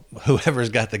 whoever's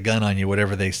got the gun on you,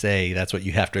 whatever they say, that's what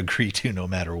you have to agree to no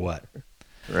matter what.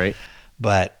 Right.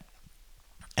 But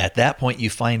at that point, you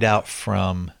find out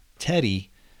from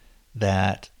Teddy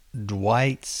that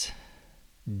Dwight's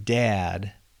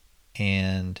dad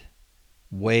and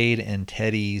Wade and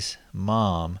Teddy's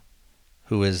mom,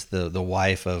 who is the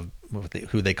wife of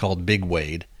who they called Big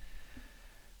Wade,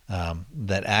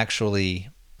 that actually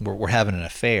were having an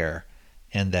affair,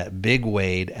 and that Big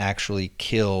Wade actually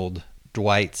killed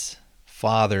Dwight's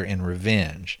father in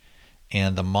revenge,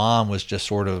 and the mom was just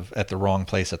sort of at the wrong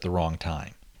place at the wrong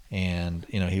time. And,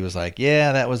 he was like,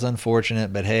 yeah, that was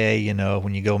unfortunate, but hey,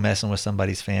 when you go messing with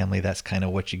somebody's family, that's kind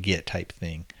of what you get type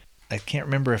thing. I can't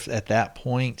remember if at that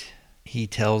point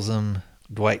Dwight tells him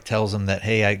that,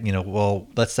 hey,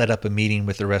 let's set up a meeting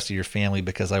with the rest of your family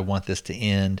because I want this to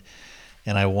end.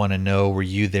 And I want to know, were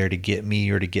you there to get me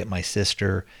or to get my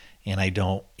sister? And I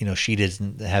don't, she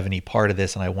doesn't have any part of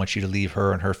this, and I want you to leave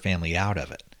her and her family out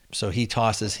of it. So he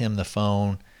tosses him the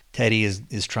phone. Teddy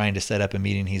is trying to set up a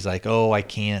meeting. He's like, oh, I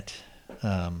can't.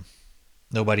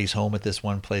 Nobody's home at this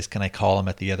one place. Can I call him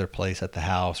at the other place at the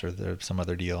house, or there's some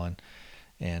other deal?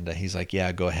 And he's like,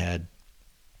 yeah, go ahead.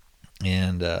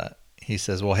 And he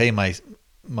says, well, hey,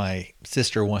 my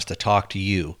sister wants to talk to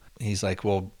you. He's like,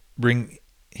 well,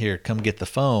 come get the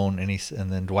phone. And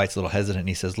then Dwight's a little hesitant, and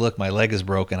he says, look, my leg is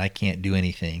broken. I can't do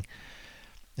anything.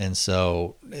 And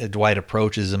so Dwight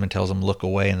approaches him and tells him, look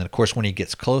away. And then, of course, when he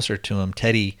gets closer to him,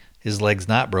 Teddy, his leg's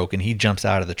not broken. He jumps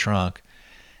out of the trunk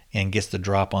and gets the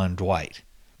drop on Dwight.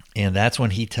 And that's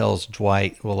when he tells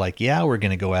Dwight, well, like, yeah, we're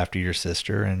going to go after your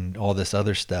sister and all this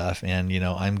other stuff. And,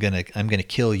 I'm going to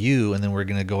kill you, and then we're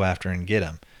going to go after and get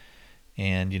him.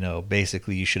 And,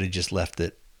 basically you should have just left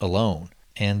it alone.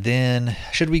 And then,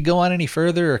 should we go on any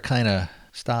further or kind of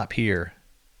stop here?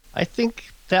 I think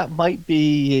that might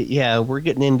be, we're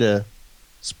getting into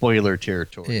spoiler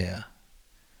territory. Yeah.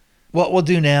 What we'll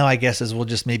do now, I guess, is we'll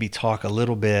just maybe talk a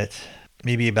little bit,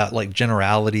 maybe about like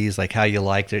generalities, like how you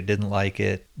liked it, didn't like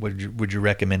it. Would you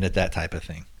recommend it, that type of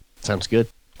thing? Sounds good.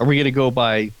 Are we going to go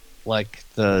by like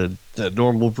the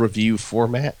normal review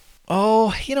format?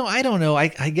 Oh, I don't know. I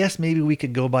guess maybe we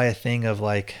could go by a thing of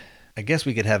like, I guess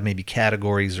we could have maybe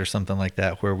categories or something like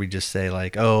that where we just say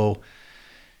like, oh,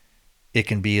 it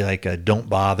can be like a don't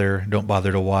bother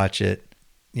to watch it.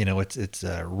 It's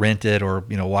rent it, or,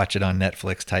 watch it on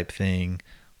Netflix type thing,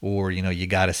 or, you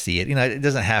got to see it. It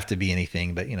doesn't have to be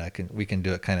anything, but, we can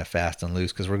do it kind of fast and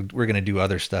loose because we're going to do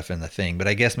other stuff in the thing. But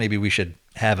I guess maybe we should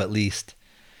have at least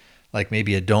like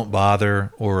maybe a don't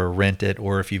bother or a rent it,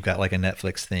 or if you've got like a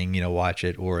Netflix thing, watch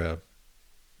it, or a,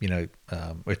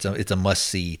 it's a must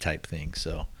see type thing.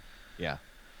 So, yeah.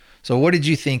 So what did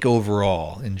you think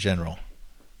overall in general?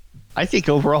 I think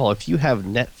overall, if you have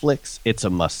Netflix, it's a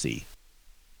must see.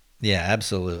 Yeah,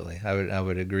 absolutely. I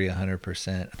would agree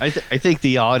 100%. I think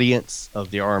the audience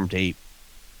of The Armed Ape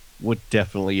would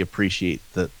definitely appreciate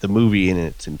the movie in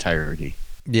its entirety.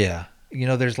 Yeah.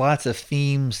 There's lots of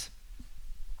themes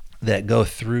that go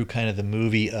through kind of the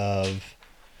movie of,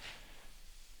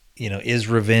 is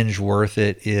revenge worth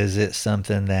it? Is it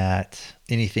something that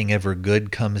anything ever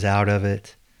good comes out of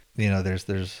it?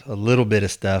 There's a little bit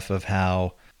of stuff of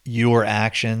how your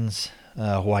actions,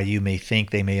 why you may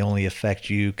think they may only affect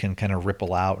you, can kind of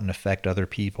ripple out and affect other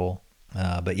people.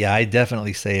 But yeah, I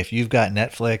definitely say if you've got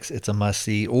Netflix, it's a must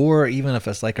see, or even if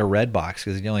it's like a Redbox,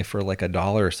 because only for like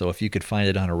 $1 or so, if you could find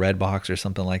it on a Redbox or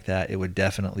something like that, it would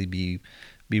definitely be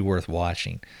worth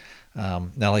watching.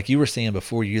 Now, like you were saying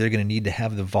before, you're either going to need to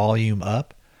have the volume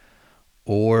up,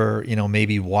 or,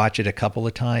 maybe watch it a couple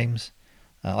of times.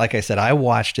 Like I said, I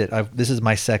watched it. This is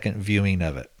my second viewing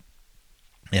of it.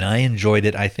 And I enjoyed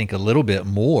it, I think, a little bit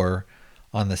more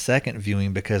on the second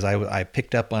viewing because I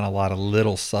picked up on a lot of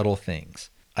little subtle things.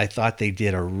 I thought they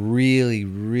did a really,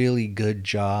 really good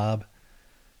job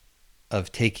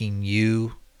of taking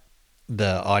you,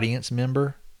 the audience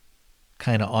member,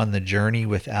 kind of on the journey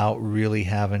without really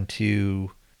having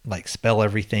to like spell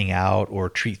everything out or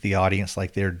treat the audience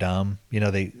like they're dumb.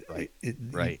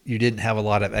 Right. You didn't have a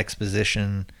lot of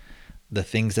exposition. The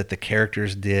things that the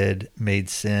characters did made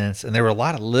sense. And there were a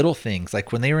lot of little things.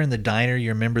 Like when they were in the diner, you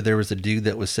remember there was a dude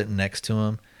that was sitting next to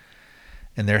him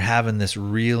and they're having this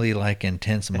really like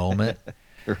intense moment.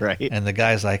 Right. And the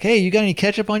guy's like, hey, you got any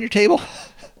ketchup on your table?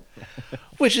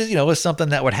 Which is, was something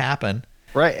that would happen.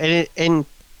 Right. And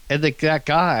that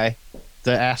guy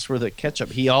that asked for the ketchup,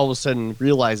 he all of a sudden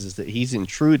realizes that he's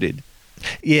intruded.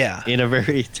 Yeah. In a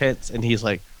very tense, and he's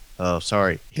like, oh,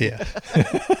 sorry. Yeah.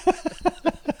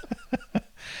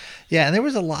 Yeah, and there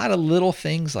was a lot of little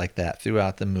things like that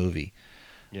throughout the movie.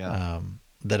 Yeah.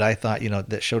 That I thought,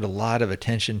 that showed a lot of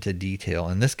attention to detail.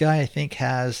 And this guy, I think,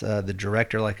 has the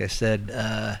director, like I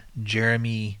said,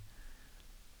 Jeremy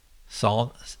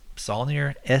Saulnier,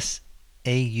 Saulnier, if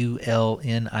anybody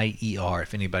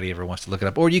ever wants to look it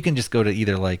up. Or you can just go to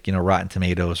either Rotten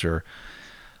Tomatoes or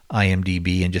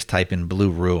IMDb and just type in Blue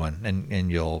Ruin,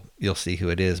 and you'll see who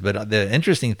it is. But the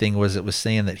interesting thing was it was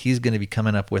saying that he's going to be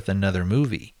coming up with another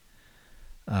movie.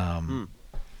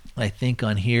 I think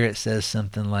on here it says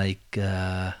something like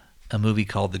a movie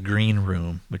called The Green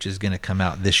Room, which is going to come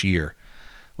out this year,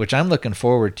 which I'm looking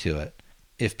forward to it.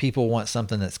 If people want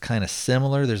something that's kind of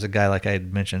similar, there's a guy like I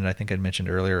think I'd mentioned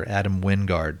earlier, Adam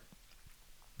Wingard,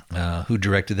 who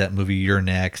directed that movie You're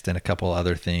Next and a couple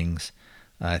other things.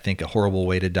 I think A Horrible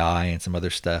Way to Die and some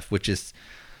other stuff, which is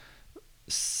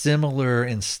similar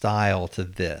in style to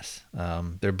this.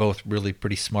 They're both really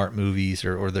pretty smart movies,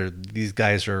 or these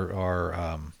guys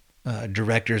are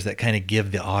directors that kind of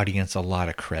give the audience a lot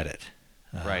of credit.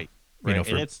 Right. And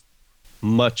it's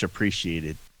much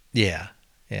appreciated. Yeah.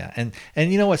 Yeah. And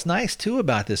what's nice too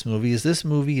about this movie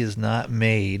is not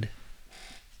made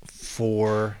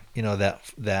for,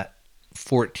 that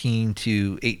 14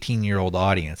 to 18-year-old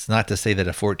audience. Not to say that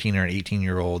a 14 or an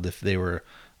 18-year-old, if they were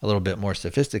a little bit more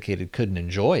sophisticated, couldn't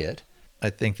enjoy it.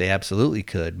 I think they absolutely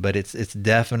could, but it's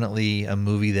definitely a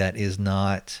movie that is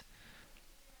not,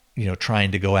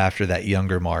 trying to go after that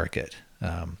younger market.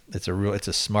 It's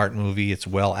a smart movie. It's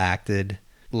well acted.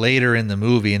 Later in the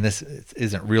movie, and this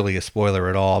isn't really a spoiler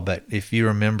at all, but if you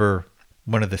remember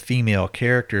one of the female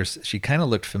characters, she kind of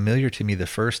looked familiar to me the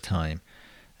first time.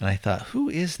 And I thought, who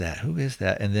is that? Who is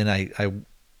that? And then I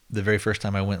the very first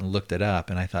time I went and looked it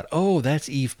up, and I thought, oh, that's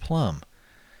Eve Plum.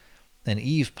 And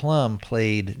Eve Plum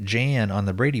played Jan on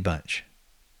the Brady Bunch.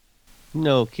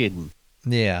 No kidding.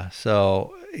 Yeah.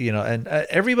 So, and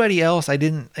everybody else, I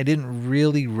didn't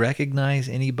really recognize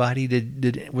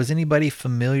anybody. Was anybody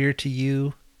familiar to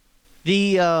you?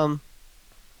 The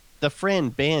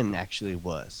friend Ben actually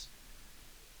was.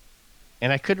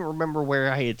 And I couldn't remember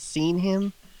where I had seen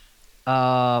him.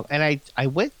 And I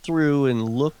went through and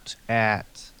looked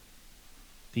at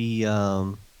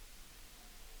the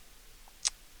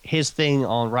his thing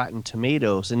on Rotten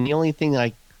Tomatoes, and the only thing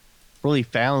I really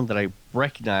found that I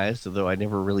recognized, although I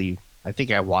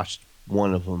think I watched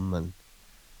one of them, and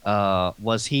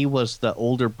was he was the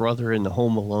older brother in the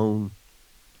Home Alone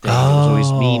thing. He was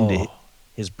always mean to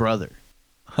his brother.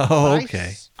 Oh,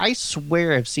 okay. I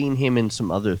swear I've seen him in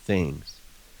some other things,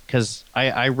 because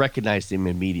I recognized him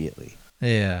immediately.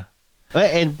 Yeah.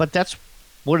 But that's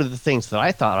one of the things that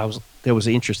I thought that was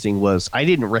interesting was I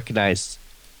didn't recognize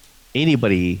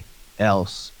anybody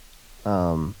else,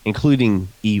 including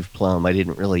Eve Plum. I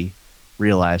didn't really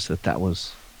realize that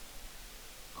was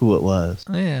who it was.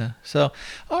 Yeah. So,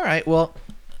 all right. Well,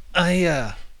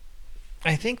 I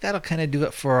think that'll kind of do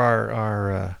it for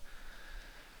our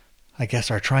I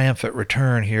guess our triumphant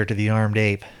return here to the Armed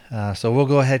Ape. So we'll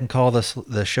go ahead and call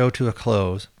the show to a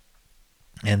close.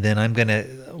 And then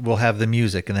we'll have the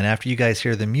music. And then after you guys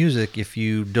hear the music, if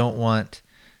you don't want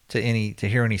to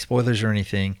hear any spoilers or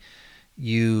anything,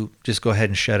 you just go ahead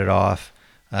and shut it off.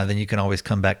 Then you can always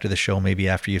come back to the show maybe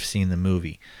after you've seen the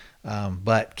movie.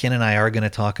 But Ken and I are going to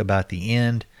talk about the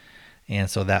end, and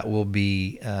so that will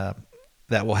be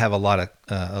that will have a lot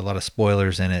of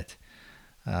spoilers in it.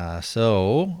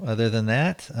 So other than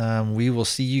that, we will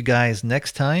see you guys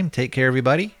next time. Take care,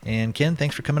 everybody. And Ken,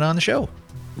 thanks for coming on the show.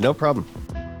 No problem.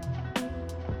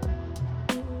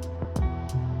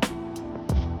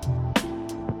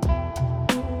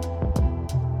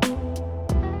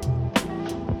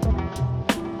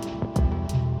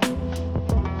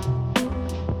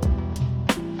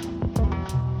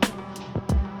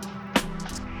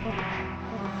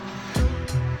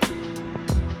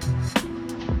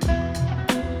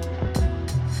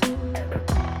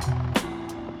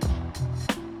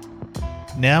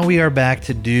 Now we are back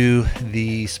to do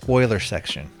the spoiler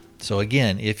section. So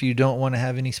again, if you don't want to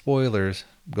have any spoilers,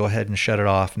 go ahead and shut it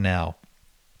off now.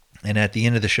 And at the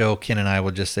end of the show, Ken and I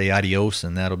will just say adios,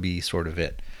 and that'll be sort of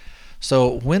it.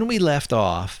 So when we left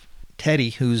off, Teddy,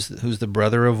 who's the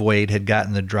brother of Wade, had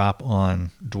gotten the drop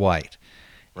on Dwight.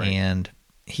 Right. And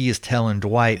he is telling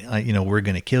Dwight, we're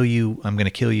going to kill you. I'm going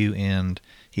to kill you. And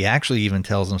he actually even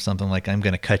tells him something like, I'm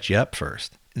going to cut you up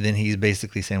first. Then he's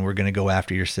basically saying, we're going to go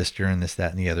after your sister and this,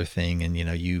 that, and the other thing. And,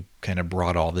 you kind of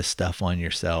brought all this stuff on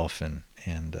yourself. And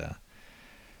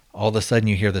all of a sudden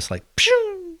you hear this like,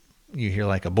 pshoo! You hear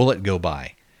like a bullet go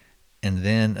by. And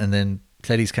then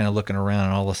Teddy's kind of looking around,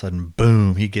 and all of a sudden,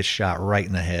 boom, he gets shot right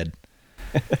in the head.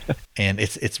 And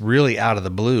it's really out of the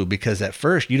blue, because at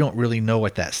first you don't really know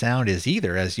what that sound is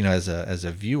either, as you know, as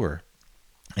a viewer.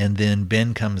 And then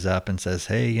Ben comes up and says,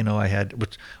 "Hey, you know, I had,"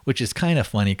 which is kind of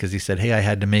funny, because he said, "Hey, I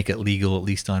had to make it legal, at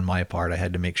least on my part. I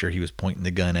had to make sure he was pointing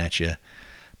the gun at you."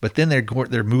 But then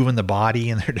they're moving the body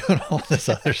and they're doing all this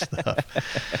other stuff.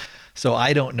 So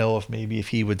I don't know if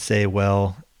he would say,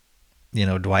 well, you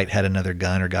know, Dwight had another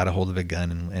gun or got a hold of a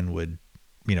gun and would,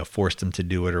 you know, forced him to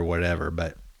do it or whatever.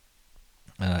 But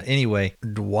anyway,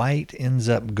 Dwight ends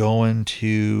up going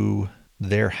to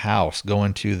their house,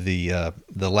 going to the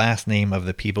last name of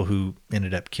the people who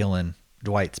ended up killing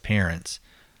Dwight's parents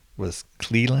was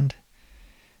Cleland.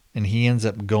 And he ends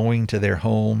up going to their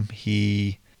home.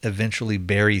 He eventually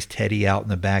buries Teddy out in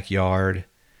the backyard.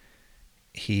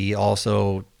 He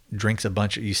also drinks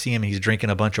you see him, he's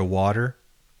drinking a bunch of water.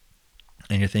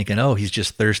 And you're thinking, oh, he's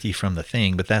just thirsty from the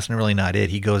thing. But that's really not it.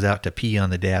 He goes out to pee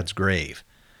on the dad's grave.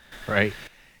 Right.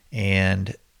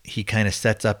 And he kind of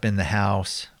sets up in the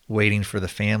house waiting for the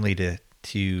family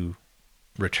to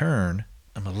return.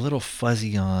 I'm a little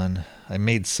fuzzy on, I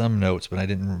made some notes, but I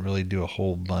didn't really do a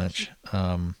whole bunch.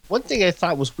 One thing I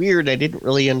thought was weird, I didn't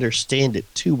really understand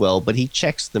it too well, but he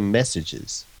checks the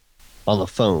messages on the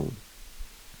phone.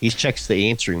 He checks the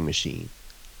answering machine.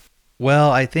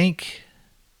 Well, I think,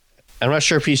 I'm not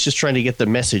sure if he's just trying to get the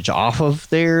message off of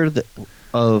there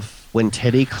of when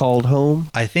Teddy called home.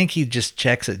 I think he just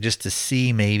checks it just to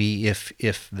see maybe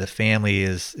if the family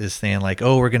is saying like,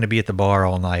 oh, we're going to be at the bar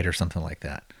all night or something like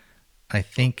that. I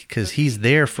think because he's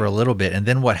there for a little bit. And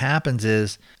then what happens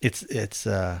is it's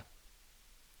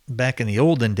back in the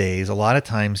olden days, a lot of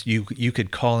times you could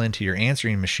call into your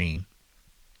answering machine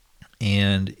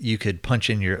and you could punch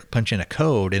in a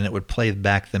code and it would play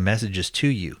back the messages to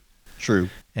you. True.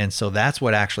 And so that's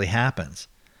what actually happens.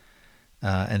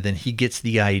 And then he gets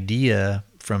the idea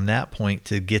from that point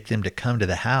to get them to come to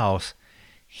the house.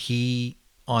 He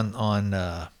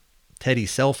on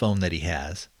Teddy's cell phone that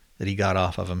he got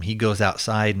off of him, he goes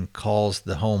outside and calls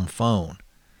the home phone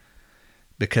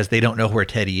because they don't know where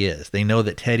Teddy is. They know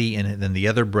that Teddy and then the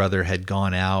other brother had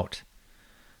gone out,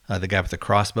 the guy with the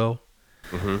crossbow,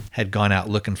 had gone out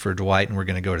looking for Dwight and we're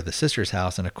going to go to the sister's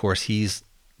house. And of course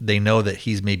they know that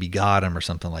he's maybe got him or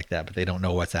something like that, but they don't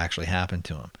know what's actually happened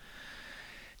to him.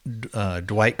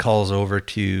 Dwight calls over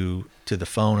to the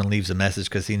phone and leaves a message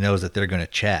because he knows that they're going to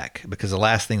check, because the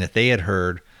last thing that they had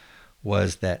heard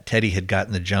was that Teddy had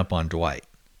gotten the jump on Dwight,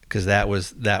 because that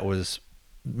was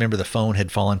remember the phone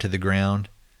had fallen to the ground.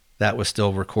 That was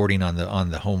still recording on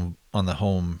the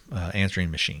home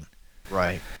answering machine.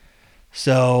 Right.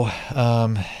 So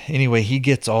anyway, he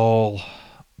gets all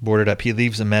boarded up. He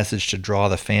leaves a message to draw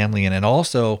the family in, and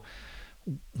also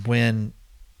when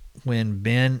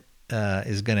Ben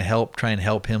is going to try and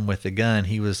help him with the gun,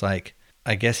 he was like,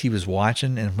 I guess he was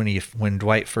watching, and when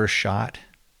Dwight first shot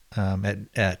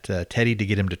at Teddy to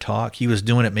get him to talk, he was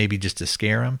doing it maybe just to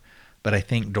scare him, but I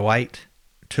think Dwight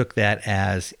took that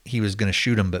as he was going to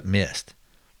shoot him but missed,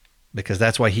 because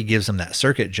that's why he gives him that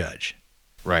circuit judge.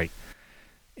 Right.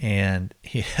 And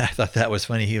I thought that was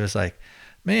funny. He was like,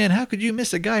 man, how could you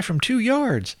miss a guy from 2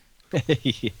 yards?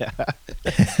 Yeah.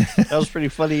 That was pretty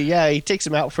funny. Yeah, he takes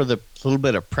him out for the little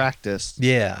bit of practice.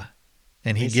 Yeah.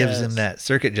 And he gives him that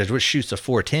circuit judge, which shoots a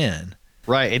 410.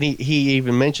 Right. And he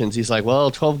even mentions, he's like,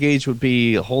 well, 12 gauge would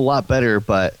be a whole lot better,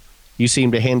 but you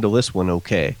seem to handle this one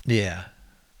okay. Yeah.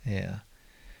 Yeah.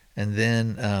 And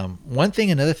then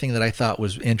another thing that I thought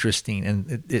was interesting,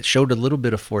 and it showed a little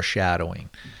bit of foreshadowing,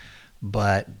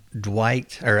 but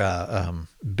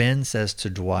Ben says to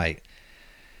Dwight,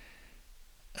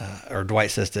 or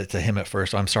Dwight says to him at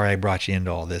first, I'm sorry I brought you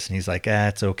into all this. And he's like,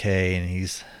 it's okay. And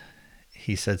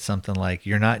he said something like,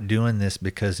 you're not doing this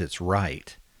because it's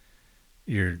right.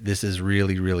 This is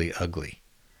really, really ugly.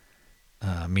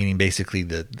 Meaning basically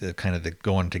the kind of the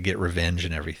going to get revenge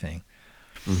and everything.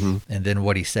 Mm-hmm. And then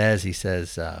what he says,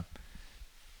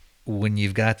 when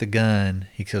you've got the gun,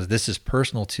 he says, this is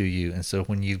personal to you. And so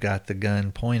when you've got the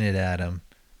gun pointed at him,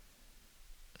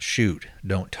 shoot,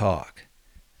 don't talk.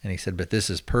 And he said, but this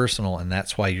is personal, and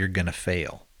that's why you're going to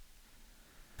fail.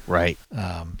 Right.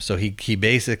 So he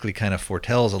basically kind of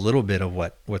foretells a little bit of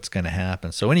what's going to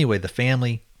happen. So anyway, the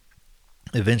family,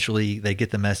 eventually they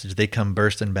get the message. They come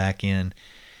bursting back in.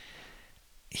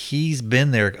 He's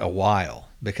been there a while,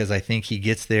 because I think he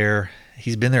gets there.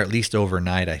 He's been there at least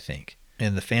overnight, I think.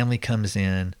 And the family comes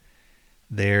in.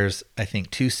 There's, I think,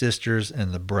 2 sisters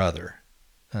and the brother,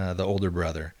 the older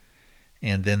brother.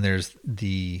 And then there's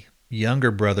the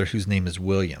younger brother whose name is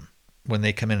William. When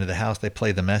they come into the house, they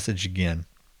play the message again.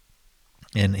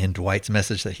 And Dwight's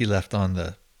message that he left on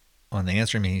the on the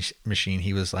answering machine,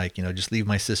 he was like, just leave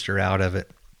my sister out of it.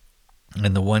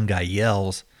 And the one guy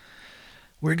yells,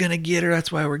 "We're going to get her.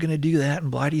 That's why we're going to do that.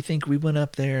 And why do you think we went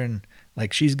up there? And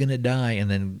like, she's going to die."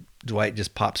 And then Dwight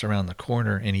just pops around the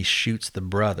corner and he shoots the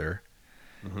brother.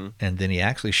 Mm-hmm. And then he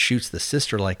actually shoots the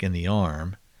sister like in the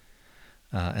arm.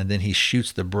 And then he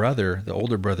shoots the brother, the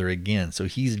older brother, again. So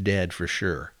he's dead for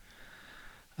sure.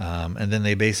 And then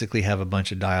they basically have a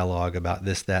bunch of dialogue about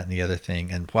this, that, and the other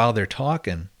thing. And while they're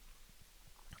talking,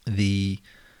 the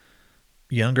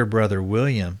younger brother,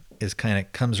 William,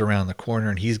 comes around the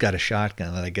corner and he's got a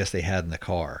shotgun that I guess they had in the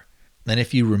car. And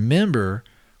if you remember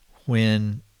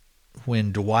when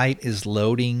Dwight is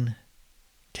loading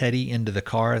Teddy into the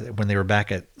car when they were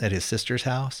back at his sister's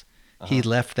house, he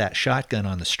left that shotgun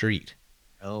on the street.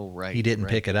 Oh, right. He didn't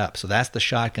pick it up. So that's the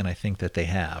shotgun I think that they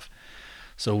have.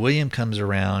 So William comes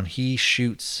around, he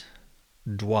shoots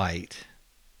Dwight.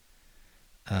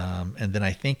 And then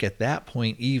I think at that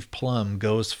point, Eve Plum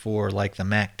goes for like the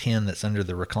MAC-10 that's under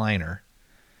the recliner.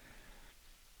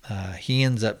 He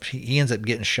ends up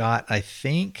getting shot, I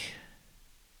think.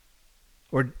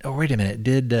 Or wait a minute,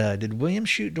 did William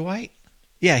shoot Dwight?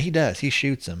 Yeah, he does. He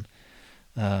shoots him.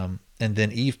 And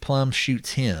then Eve Plum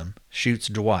shoots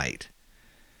Dwight.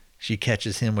 She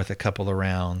catches him with a couple of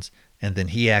rounds, and then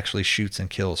he actually shoots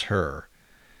and kills her.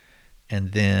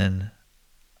 And then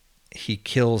he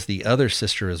kills the other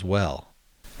sister as well.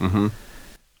 Mm-hmm.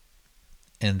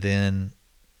 And then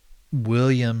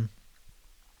William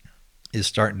is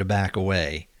starting to back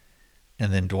away.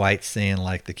 And then Dwight's saying,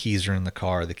 like, the keys are in the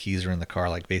car,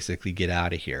 like, basically get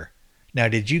out of here. Now,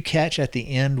 did you catch at the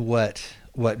end what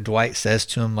Dwight says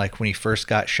to him, like, when he first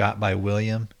got shot by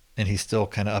William, and he's still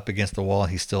kind of up against the wall,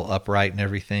 he's still upright and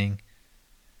everything?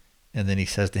 And then he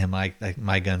says to him,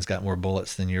 my gun's got more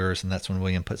bullets than yours. And that's when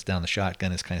William puts down the shotgun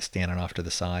and is kind of standing off to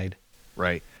the side.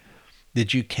 Right.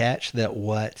 Did you catch that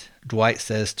what Dwight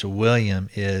says to William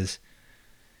is,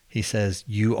 he says,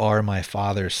 "You are my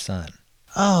father's son"?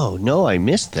 Oh, no, I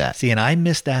missed that. See, and I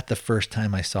missed that the first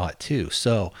time I saw it too.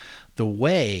 So the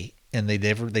way, and they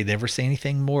never say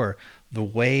anything more, the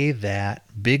way that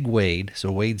Big Wade,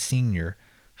 so Wade Sr.,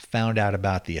 found out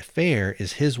about the affair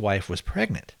is his wife was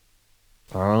pregnant.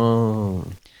 Oh.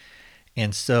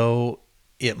 And so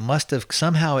it must have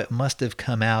come out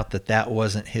that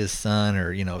wasn't his son,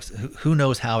 or, who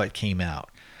knows how it came out.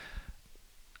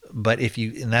 But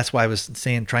and that's why I was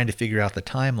saying, trying to figure out the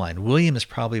timeline. William is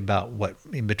probably about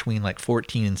in between like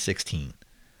 14 and 16.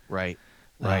 Right.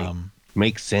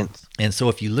 Makes sense. And so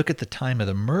if you look at the time of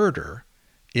the murder,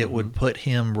 it would put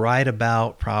him right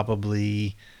about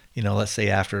probably, let's say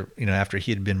after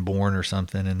he had been born or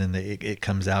something, and then it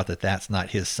comes out that that's not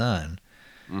his son.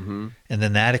 Mm-hmm. And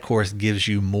then that, of course, gives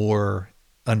you more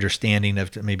understanding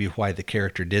of maybe why the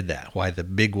character did that, why the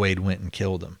Big Wade went and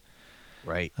killed him.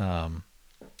 Right.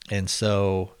 And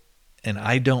so, and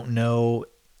I don't know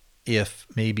if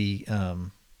maybe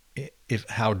if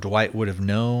how Dwight would have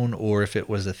known, or if it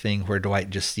was a thing where Dwight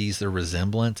just sees the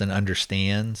resemblance and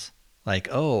understands, like,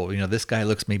 oh, this guy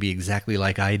looks maybe exactly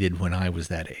like I did when I was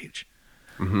that age,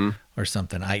 or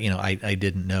something. I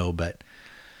didn't know, but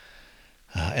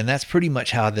and that's pretty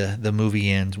much how the movie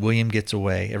ends. William gets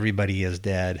away, everybody is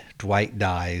dead, Dwight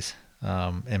dies,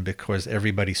 and because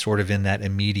everybody's sort of in that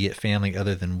immediate family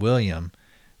other than William,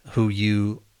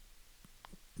 who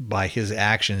by his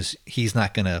actions, he's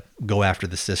not going to go after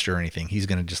the sister or anything. He's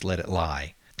going to just let it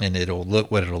lie. And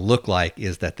what it'll look like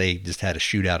is that they just had a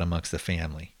shootout amongst the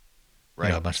family,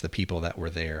 right? A bunch of the people that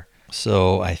were there.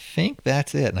 So I think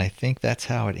that's it. And I think that's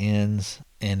how it ends.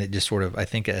 And it just sort of, I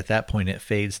think at that point it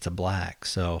fades to black.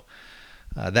 So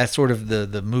that's sort of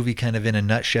the movie kind of in a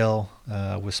nutshell,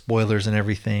 with spoilers and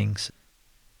everything.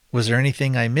 Was there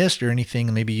anything I missed, or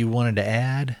anything maybe you wanted to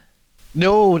add?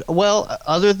 No, well,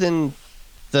 other than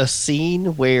the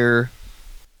scene where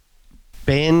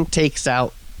Ben takes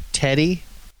out Teddy,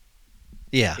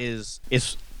 is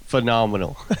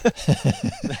phenomenal.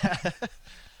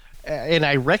 And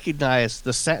I recognize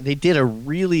they did a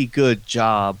really good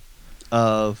job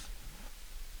of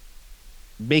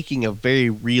making a very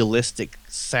realistic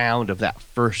sound of that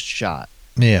first shot.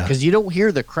 Yeah, because you don't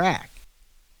hear the crack.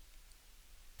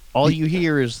 All you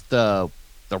hear is the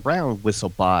round whistle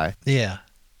by. Yeah.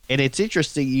 And it's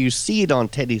interesting, you see it on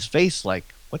Teddy's face, like,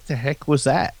 what the heck was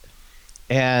that?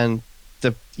 And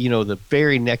the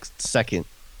very next second,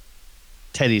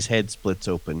 Teddy's head splits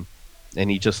open and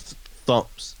he just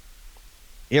thumps.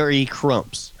 Or he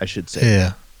crumps, I should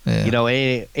say.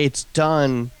 Yeah. It's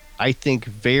done, I think,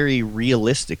 very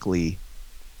realistically,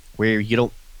 where you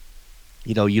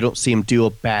don't see him do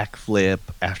a backflip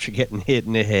after getting hit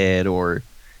in the head or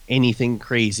anything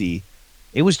crazy.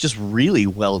 it was just really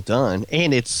well done,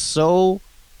 and it's so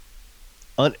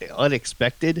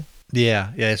unexpected.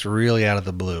 Yeah, it's really out of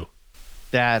the blue.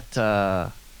 That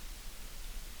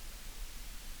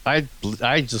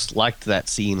I just liked that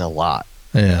scene a lot.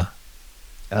 Yeah.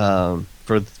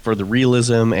 For the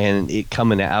realism and it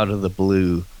coming out of the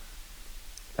blue,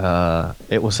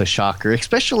 it was a shocker.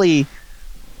 Especially,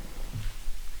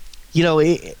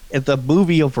 the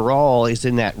movie overall is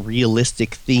in that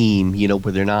realistic theme.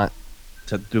 Where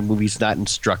the movie's not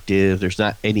instructive. There's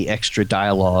not any extra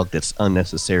dialogue that's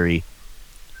unnecessary.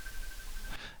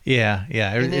 Yeah.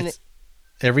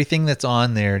 Everything that's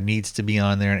on there needs to be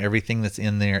on there, and everything that's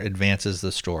in there advances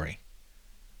the story.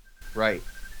 Right.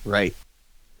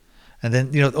 And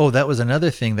then, that was another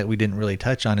thing that we didn't really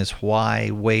touch on, is why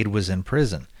Wade was in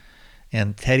prison.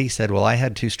 And Teddy said, well, I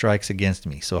had 2 strikes against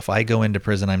me, so if I go into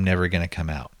prison, I'm never going to come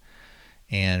out.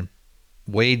 And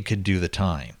Wade could do the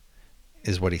time,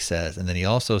 is what he says. And then he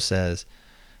also says,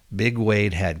 Big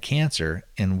Wade had cancer,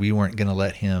 and we weren't going to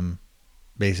let him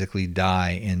basically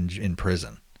die in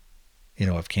prison,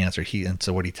 of cancer. And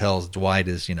so what he tells Dwight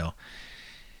is,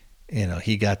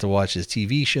 he got to watch his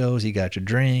TV shows, he got to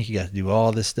drink, he got to do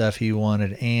all this stuff he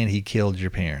wanted, and he killed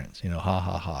your parents, ha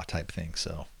ha ha type thing.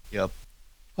 So, yep.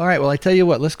 All right, well, I tell you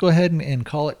what, let's go ahead and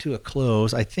call it to a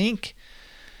close. I think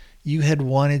you had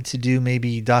wanted to do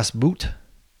maybe Das Boot.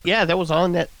 Yeah, that was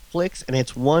on Netflix, and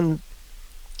it's one,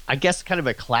 I guess, kind of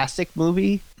a classic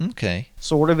movie. Okay.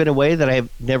 Sort of in a way that I've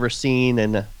never seen,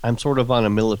 and I'm sort of on a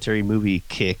military movie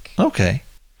kick. Okay.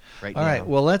 Right All now. right.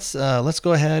 Well, let's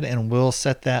go ahead and we'll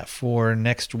set that for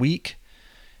next week.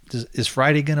 Is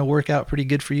Friday going to work out pretty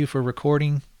good for you for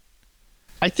recording?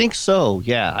 I think so.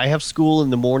 Yeah, I have school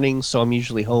in the morning, so I'm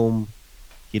usually home,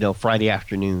 Friday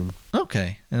afternoon.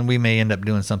 Okay, and we may end up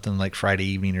doing something like Friday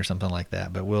evening or something like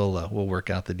that, but we'll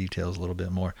work out the details a little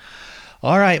bit more.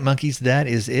 All right, monkeys, that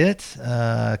is it.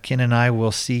 Ken and I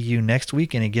will see you next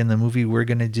week. And again, the movie we're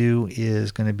going to do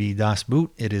is going to be Das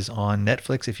Boot. It is on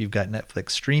Netflix if you've got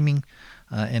Netflix streaming.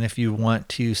 And if you want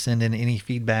to send in any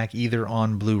feedback either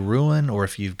on Blue Ruin, or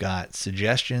if you've got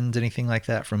suggestions, anything like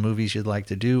that for movies you'd like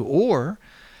to do, or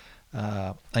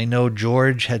I know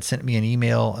George had sent me an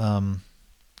email,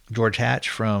 George Hatch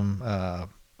from,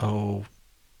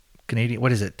 Canadian,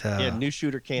 what is it? New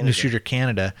Shooter Canada. New Shooter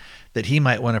Canada, that he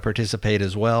might want to participate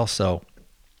as well. So,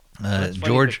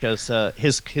 George, because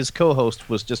his co-host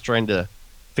was just trying to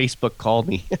Facebook call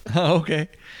me. Oh, okay.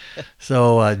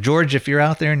 So, George, if you're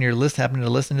out there and you're happening to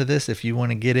listen to this, if you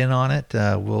want to get in on it,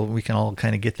 we can all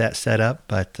kind of get that set up.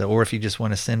 But or if you just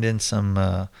want to send in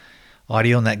some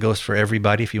audio, and that goes for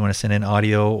everybody. If you want to send in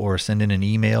audio or send in an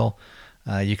email,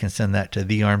 you can send that to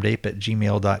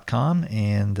thearmedape@gmail.com,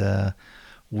 and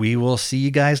we will see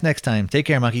you guys next time. Take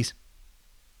care, monkeys.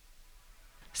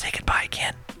 Say goodbye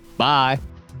again. Bye.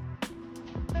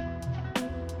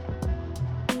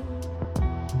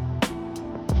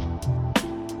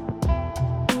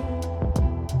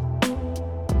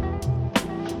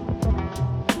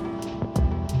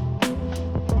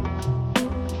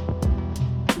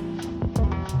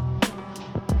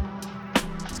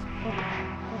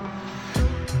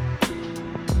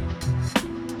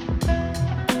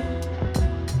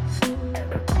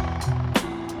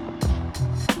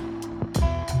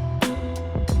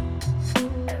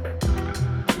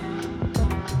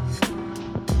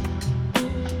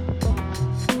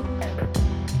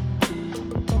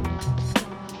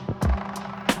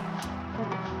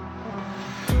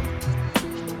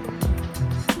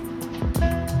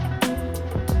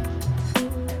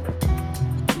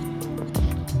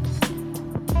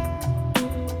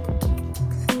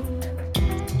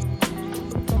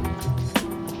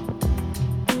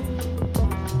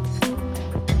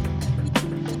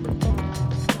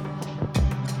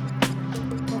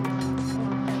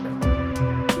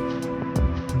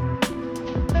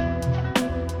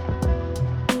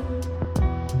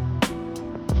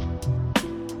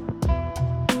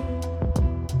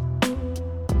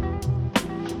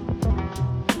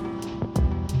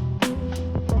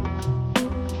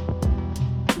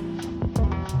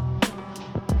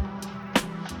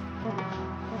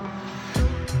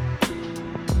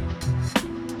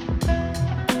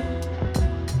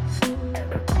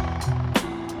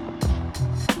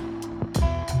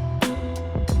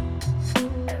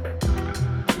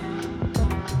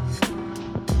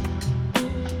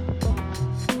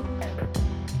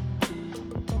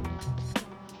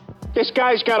 This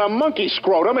guy's got a monkey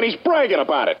scrotum and he's bragging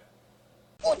about it.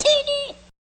 Oh, Teddy!